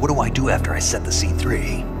 So what do I do after I set the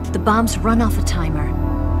C3? The bombs run off a timer.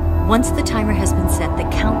 Once the timer has been set, the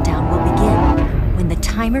countdown will begin. When the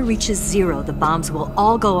timer reaches 0, the bombs will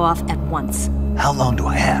all go off at once. How long do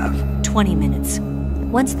I have? 20 minutes.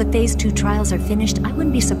 Once the Phase 2 trials are finished, I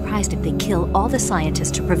wouldn't be surprised if they kill all the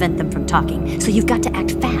scientists to prevent them from talking. So you've got to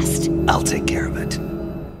act fast. I'll take care of it.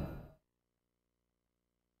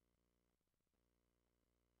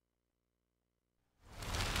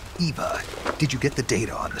 Eva, did you get the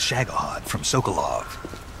data on the Shagohod from Sokolov?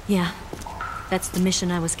 Yeah, that's the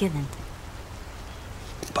mission I was given.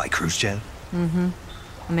 By Khrushchev? Mm-hmm.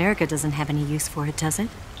 America doesn't have any use for it, does it?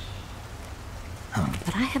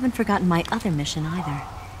 But I haven't forgotten my other mission either.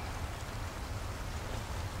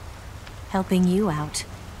 Helping you out.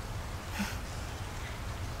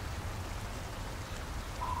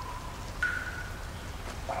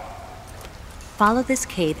 Follow this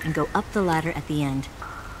cave and go up the ladder at the end.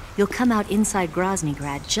 You'll come out inside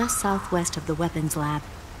Groznygrad, just southwest of the weapons lab.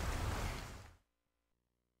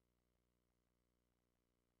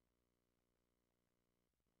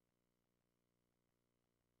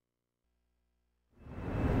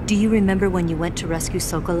 Do you remember when you went to rescue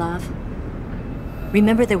Sokolov?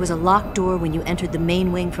 Remember there was a locked door when you entered the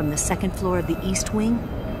main wing from the second floor of the east wing?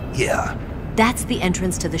 Yeah. That's the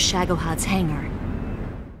entrance to the Shagohod's hangar.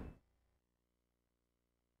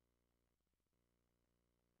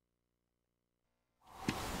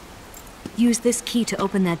 Use this key to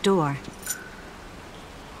open that door.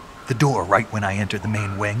 The door right when I entered the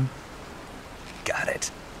main wing? Got it.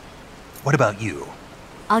 What about you?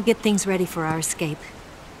 I'll get things ready for our escape.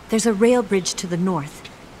 There's a rail bridge to the north.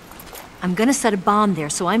 I'm gonna set a bomb there,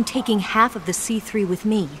 so I'm taking half of the C3 with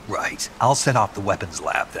me. Right. I'll set off the weapons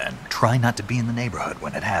lab then. Try not to be in the neighborhood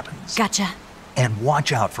when it happens. Gotcha. And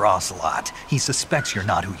watch out for Ocelot. He suspects you're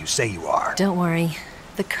not who you say you are. Don't worry.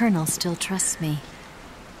 The Colonel still trusts me.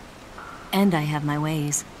 And I have my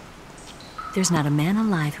ways. There's not a man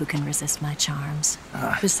alive who can resist my charms.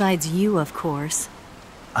 Besides you, of course.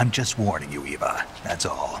 I'm just warning you, Eva. That's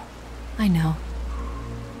all. I know.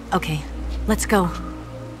 Okay, let's go.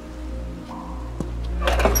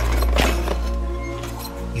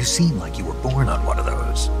 You seem like you were born on one of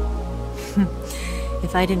those.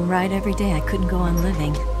 If I didn't ride every day, I couldn't go on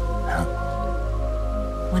living. Huh?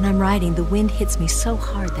 When I'm riding, the wind hits me so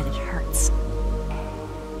hard that it hurts.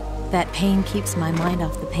 That pain keeps my mind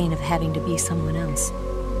off the pain of having to be someone else.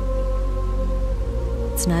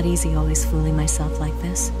 It's not easy always fooling myself like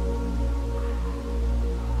this.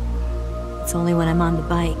 It's only when I'm on the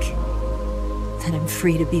bike that I'm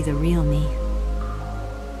free to be the real me.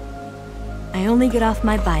 I only get off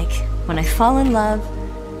my bike when I fall in love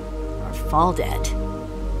or fall dead.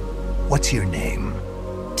 What's your name?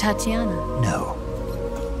 Tatiana. No.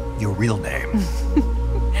 Your real name.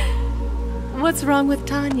 What's wrong with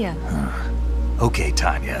Tanya? Okay,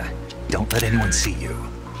 Tanya. Don't let anyone see you.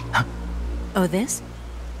 Huh? Oh, this?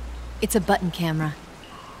 It's a button camera.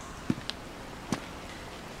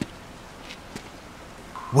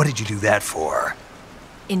 What did you do that for?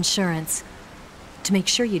 Insurance. To make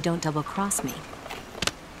sure you don't double-cross me.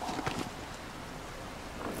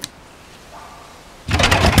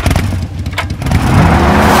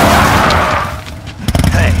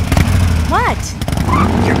 Hey. What?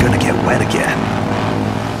 You're gonna get wet again.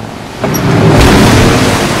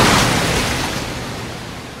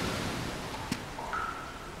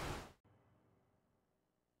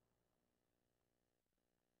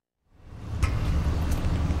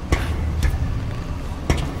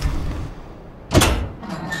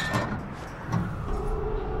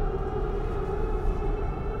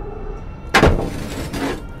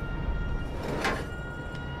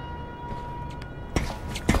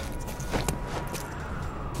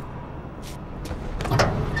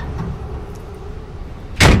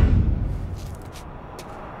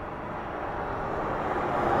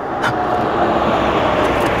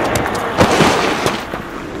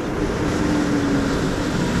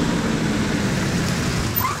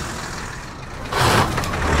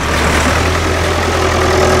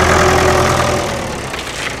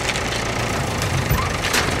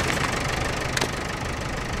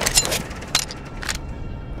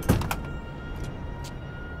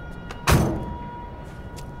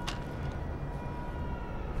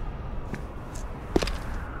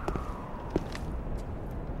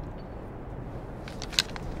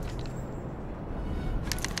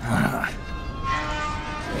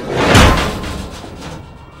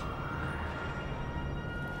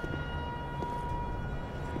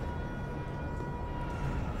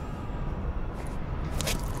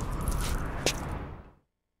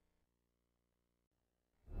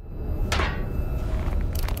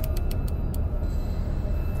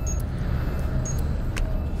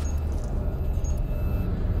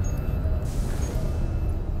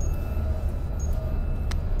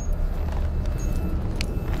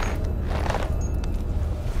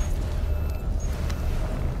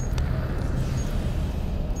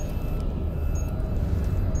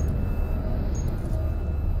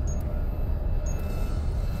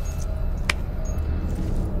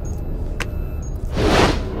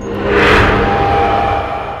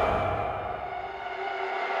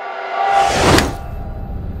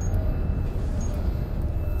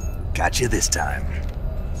 Got you this time.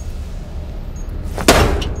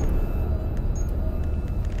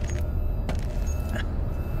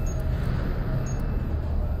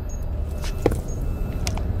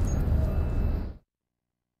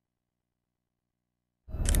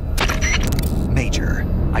 Major,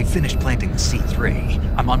 I finished planting the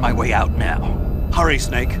C3. I'm on my way out now. Hurry,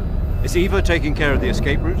 Snake. Is Eva taking care of the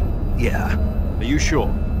escape route? Yeah. Are you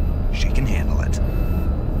sure? She can handle it.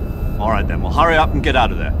 All right then, well hurry up and get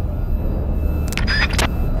out of there.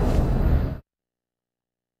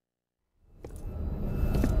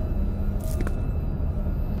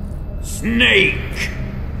 Snake!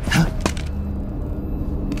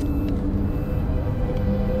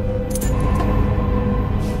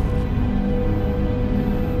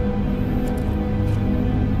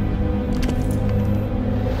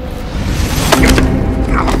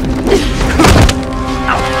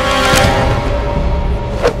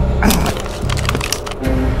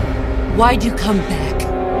 Why'd you come back?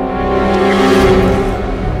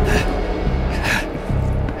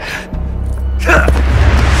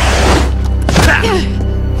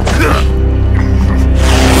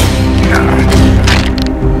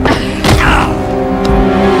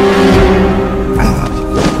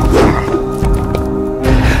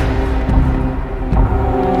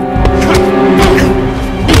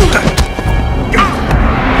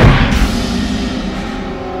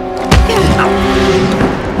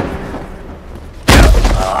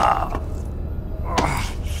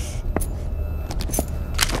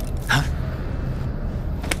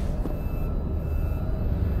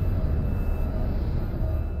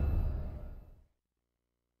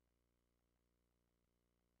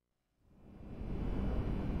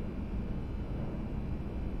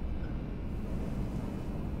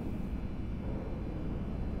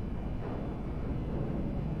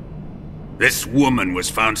 This woman was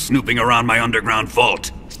found snooping around my underground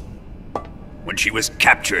vault. When she was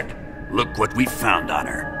captured, look what we found on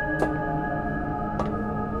her.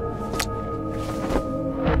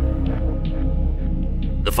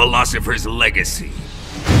 The Philosopher's Legacy.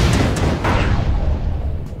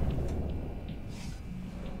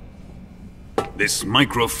 This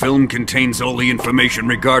microfilm contains all the information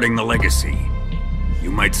regarding the Legacy. You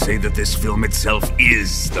might say that this film itself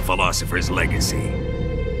is the Philosopher's Legacy.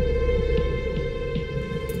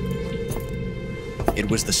 It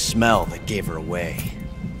was the smell that gave her away.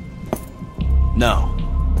 No,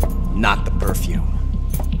 not the perfume.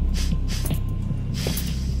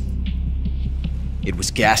 It was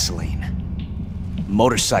gasoline.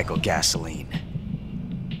 Motorcycle gasoline.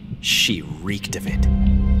 She reeked of it.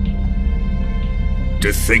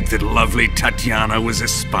 To think that lovely Tatiana was a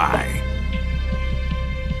spy.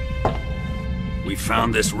 We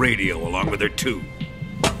found this radio along with her too.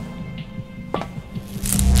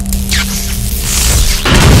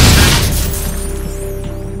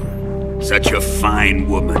 Such a fine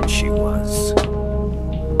woman she was.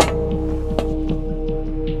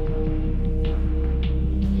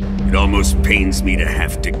 It almost pains me to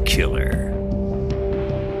have to kill her.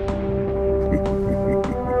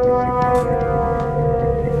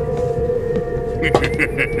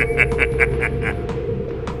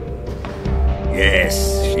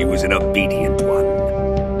 Yes, she was an obedient one.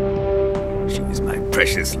 She was my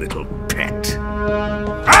precious little pet.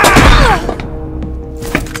 Ah!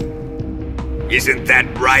 Isn't that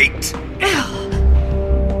right?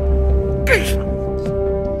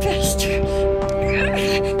 Bastard.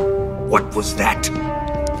 What was that?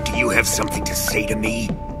 Do you have something to say to me?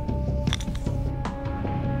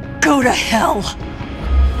 Go to hell.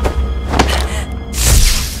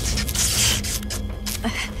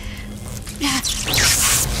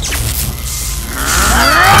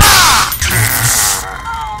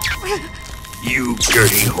 You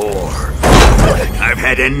dirty whore. I've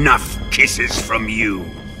had enough kisses from you.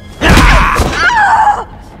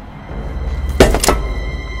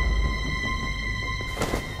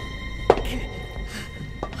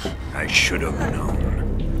 I should have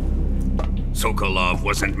known. Sokolov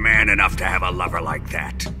wasn't man enough to have a lover like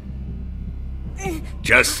that.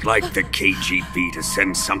 Just like the KGB to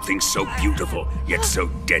send something so beautiful, yet so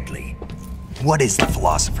deadly. What is the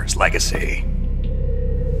Philosopher's Legacy?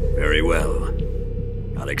 Very well.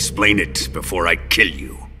 I'll explain it before I kill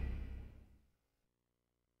you.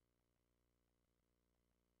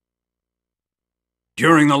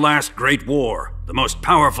 During the last Great War, the most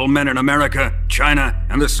powerful men in America, China,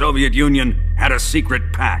 and the Soviet Union had a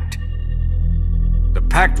secret pact. The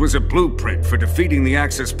pact was a blueprint for defeating the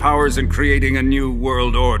Axis powers and creating a new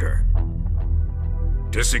world order.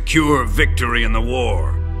 To secure victory in the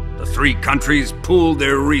war, the three countries pooled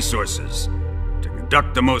their resources to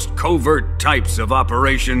conduct the most covert types of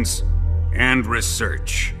operations and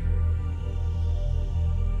research.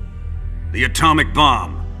 The atomic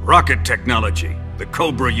bomb, rocket technology, the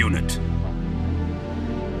Cobra unit.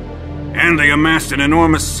 And they amassed an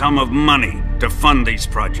enormous sum of money to fund these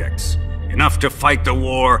projects, enough to fight the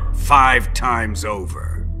war 5 times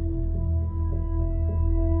over.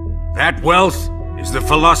 That wealth is the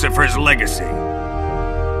Philosopher's Legacy.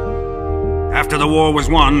 After the war was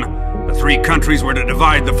won, the three countries were to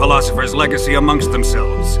divide the Philosopher's Legacy amongst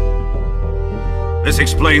themselves. This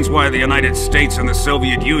explains why the United States and the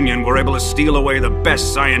Soviet Union were able to steal away the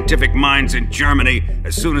best scientific minds in Germany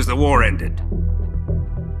as soon as the war ended.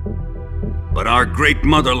 But our great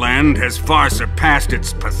motherland has far surpassed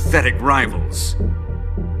its pathetic rivals.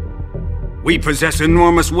 We possess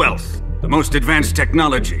enormous wealth, the most advanced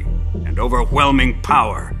technology, and overwhelming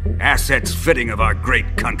power, assets fitting of our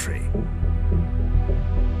great country.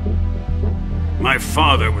 My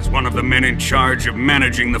father was one of the men in charge of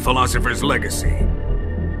managing the Philosopher's legacy.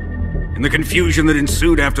 In the confusion that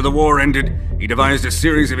ensued after the war ended, he devised a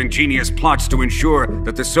series of ingenious plots to ensure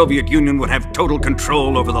that the Soviet Union would have total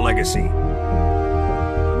control over the legacy.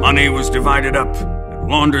 The money was divided up and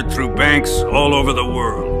laundered through banks all over the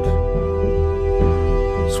world.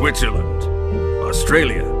 Switzerland,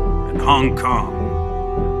 Australia, and Hong Kong.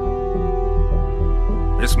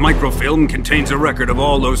 This microfilm contains a record of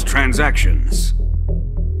all those transactions.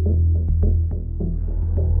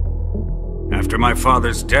 After my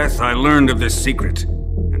father's death, I learned of this secret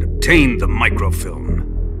and obtained the microfilm.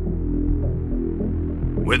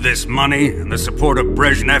 With this money and the support of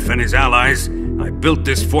Brezhnev and his allies, I built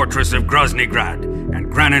this fortress of Groznygrad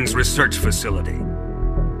and Granin's research facility.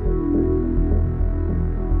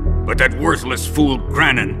 But that worthless fool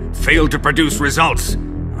Granin failed to produce results.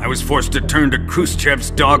 I was forced to turn to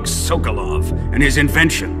Khrushchev's dog Sokolov and his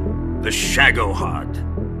invention, the Shagohod.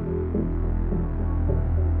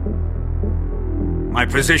 My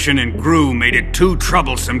position in GRU made it too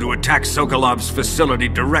troublesome to attack Sokolov's facility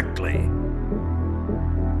directly.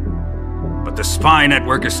 But the spy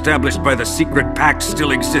network established by the secret pact still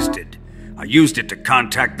existed. I used it to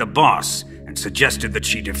contact the boss and suggested that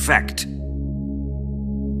she defect.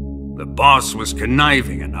 The boss was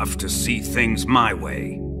conniving enough to see things my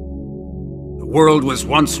way. The world was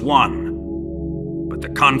once one, but the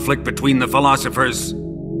conflict between the philosophers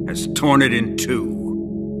has torn it in two.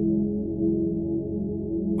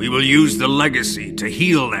 We will use the legacy to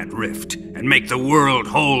heal that rift and make the world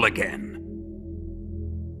whole again.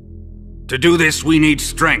 To do this, we need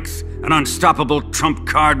strength, an unstoppable trump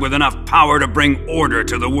card with enough power to bring order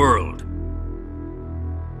to the world.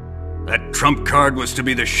 That trump card was to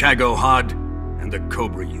be the Shagohod and the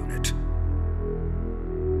Cobra unit.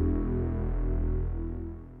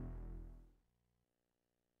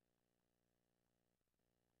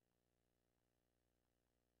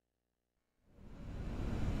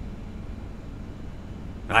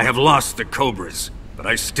 I have lost the Cobras, but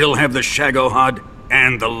I still have the Shagohod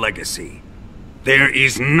and the legacy. There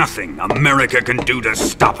is nothing America can do to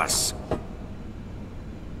stop us.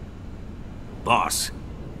 Boss,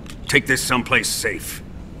 take this someplace safe.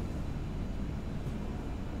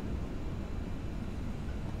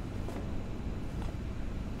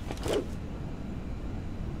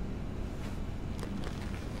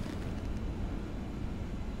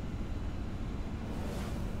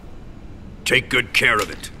 Take good care of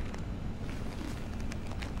it.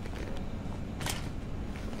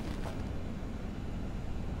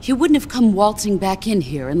 He wouldn't have come waltzing back in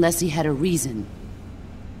here unless he had a reason.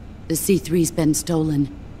 The C3's been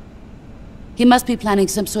stolen. He must be planning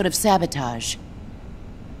some sort of sabotage.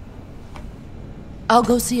 I'll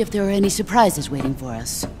go see if there are any surprises waiting for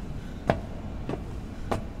us.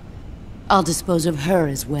 I'll dispose of her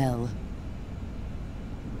as well.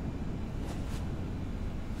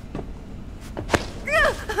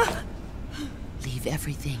 Leave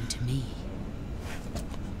everything to me.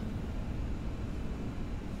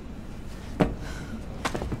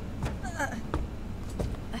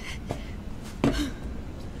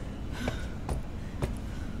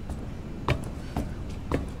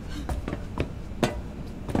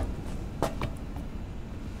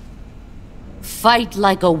 Fight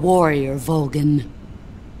like a warrior, Volgan.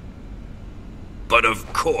 But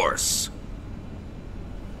of course.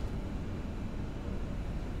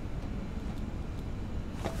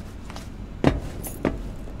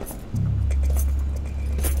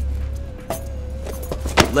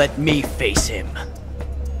 Let me face him.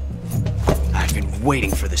 I've been waiting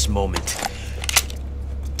for this moment.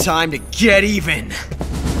 Time to get even!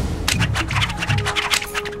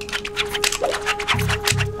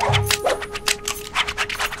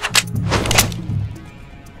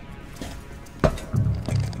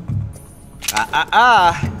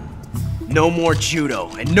 No more judo,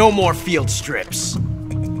 and no more field strips.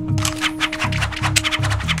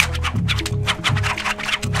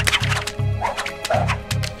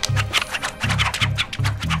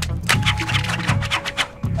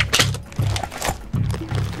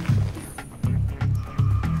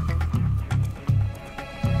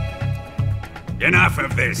 Enough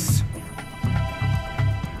of this!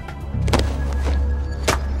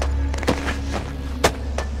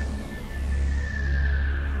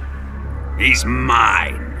 He's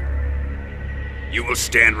mine. You will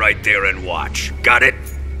stand right there and watch. Got it?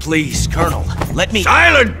 Please, Colonel, let me—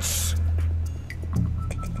 Silence!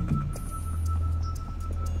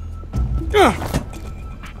 Huh?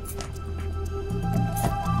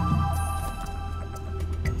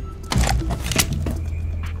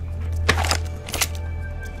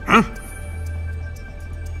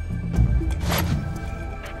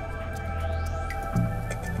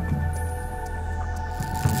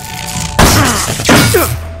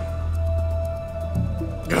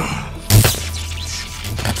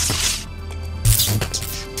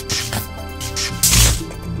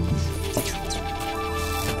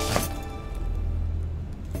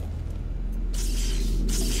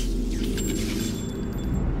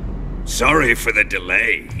 Sorry for the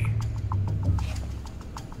delay.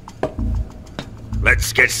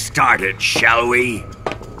 Let's get started, shall we?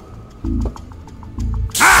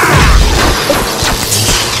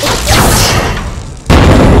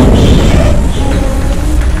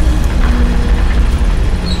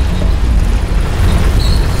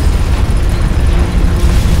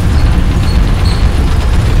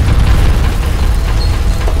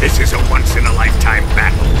 This is a once-in-a-lifetime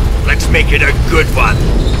battle. Let's make it a good one.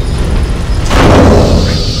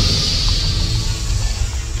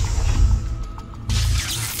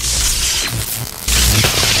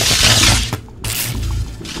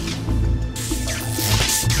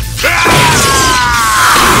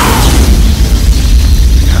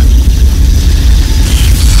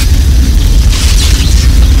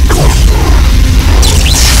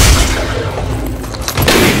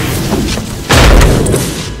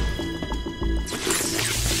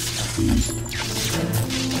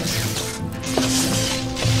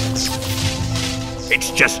 It's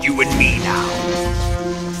just you and me now.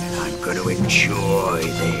 And I'm gonna enjoy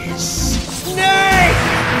this. Snake!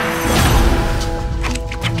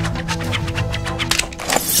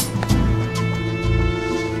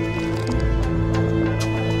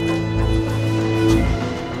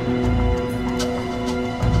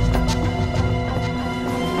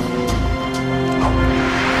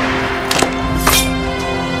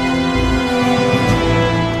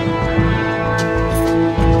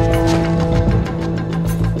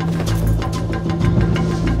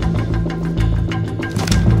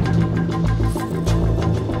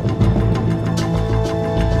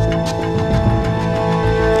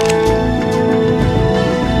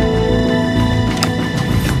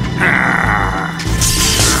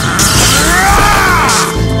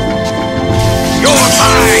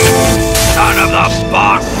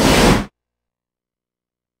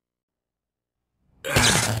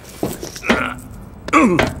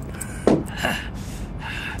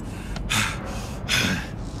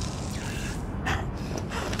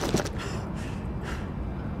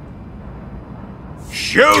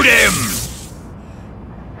 Shoot him!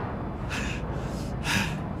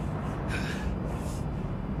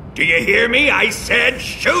 Do you hear me? I said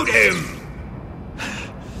shoot him!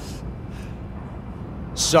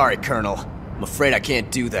 Sorry, Colonel. I'm afraid I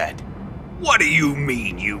can't do that. What do you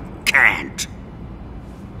mean you can't?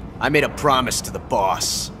 I made a promise to the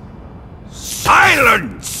boss.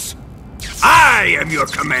 Silence! I am your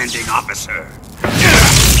commanding officer.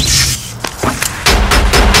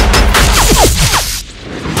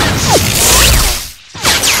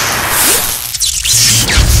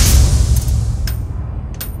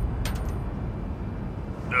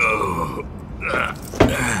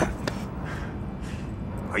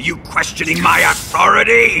 Are you questioning my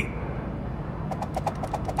authority?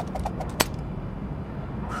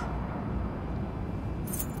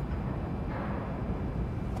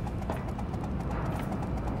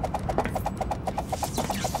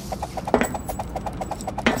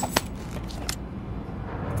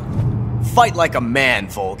 Fight like a man,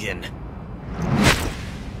 Volgin.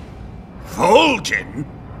 Volgin?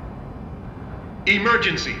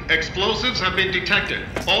 Emergency. Explosives have been detected.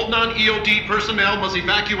 All non-EOD personnel must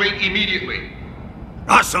evacuate immediately.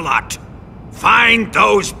 Ocelot! Find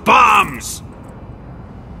those bombs!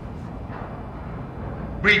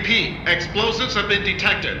 Repeat. Explosives have been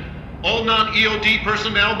detected. All non-EOD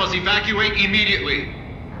personnel must evacuate immediately.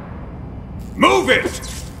 Move it!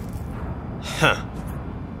 Huh.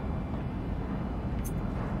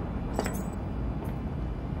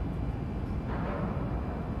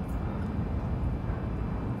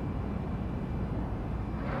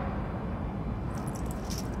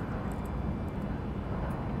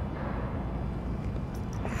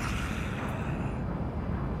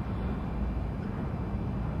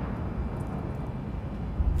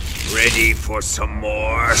 Ready for some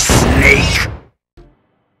more, Snake?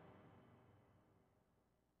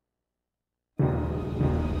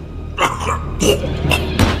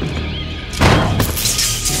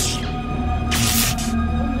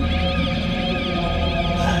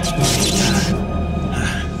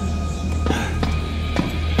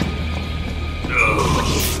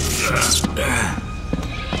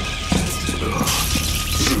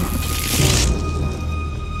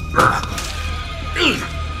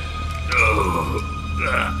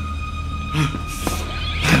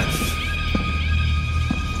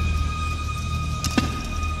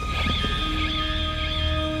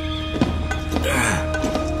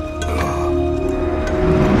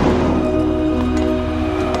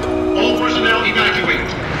 All personnel evacuate.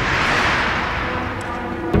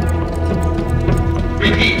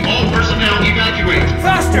 Repeat. All personnel evacuate.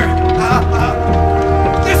 Faster!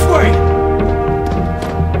 This way!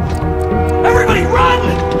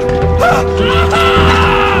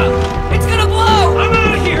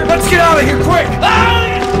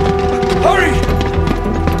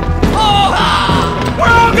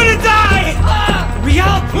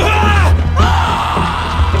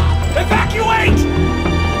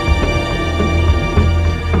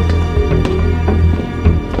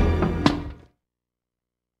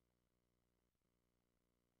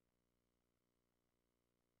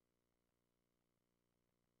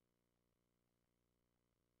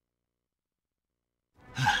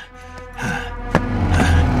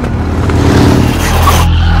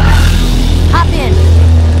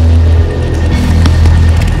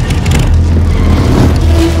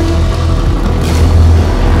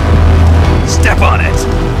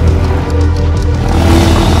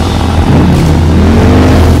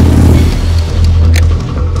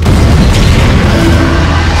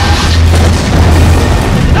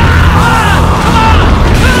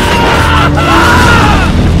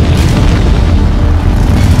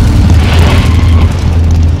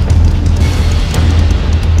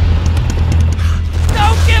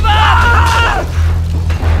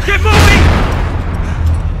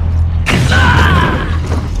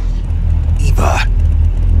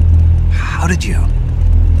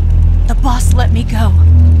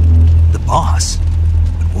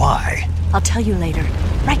 I'll tell you later.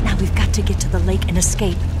 Right now, we've got to get to the lake and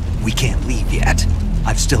escape. We can't leave yet.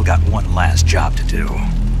 I've still got one last job to do.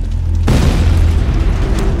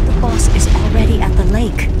 The boss is already at the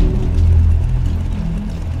lake.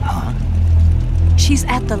 Huh? She's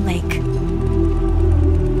at the lake.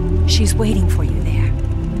 She's waiting for you there.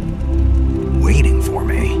 Waiting for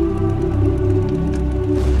me?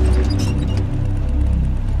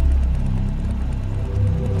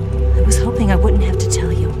 I was hoping I wouldn't have to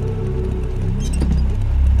tell you.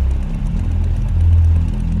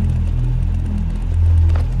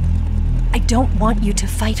 I don't want you to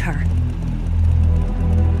fight her.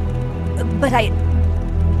 But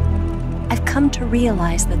I've come to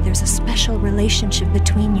realize that there's a special relationship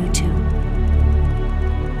between you two.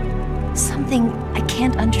 Something I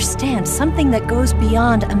can't understand. Something that goes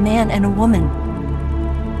beyond a man and a woman.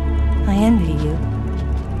 I envy you.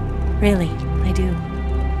 Really, I do.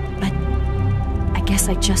 But I guess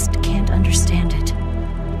I just can't understand it.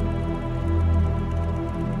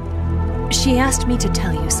 She asked me to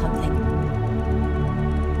tell you something.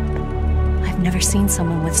 I've never seen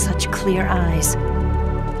someone with such clear eyes.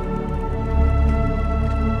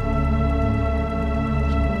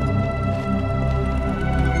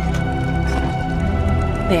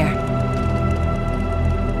 There.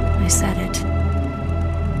 I said it.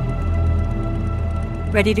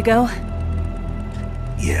 Ready to go?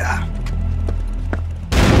 Yeah.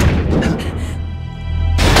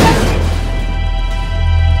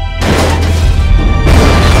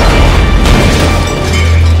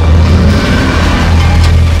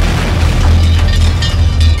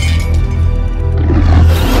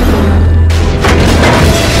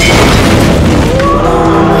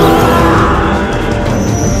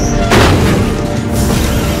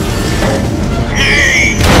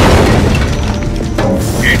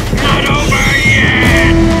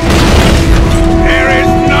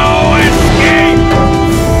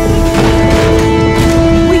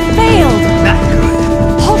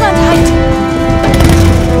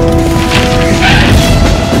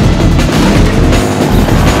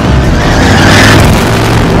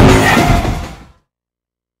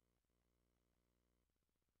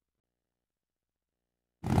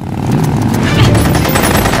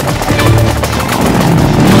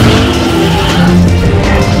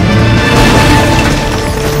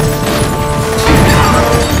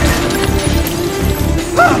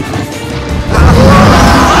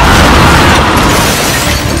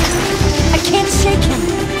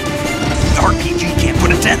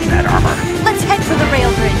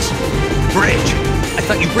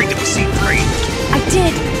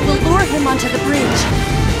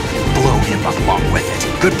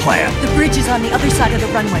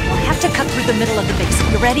 On the middle of the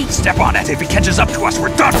base. You ready? Step on it. If he catches up to us,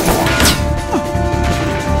 we're done for.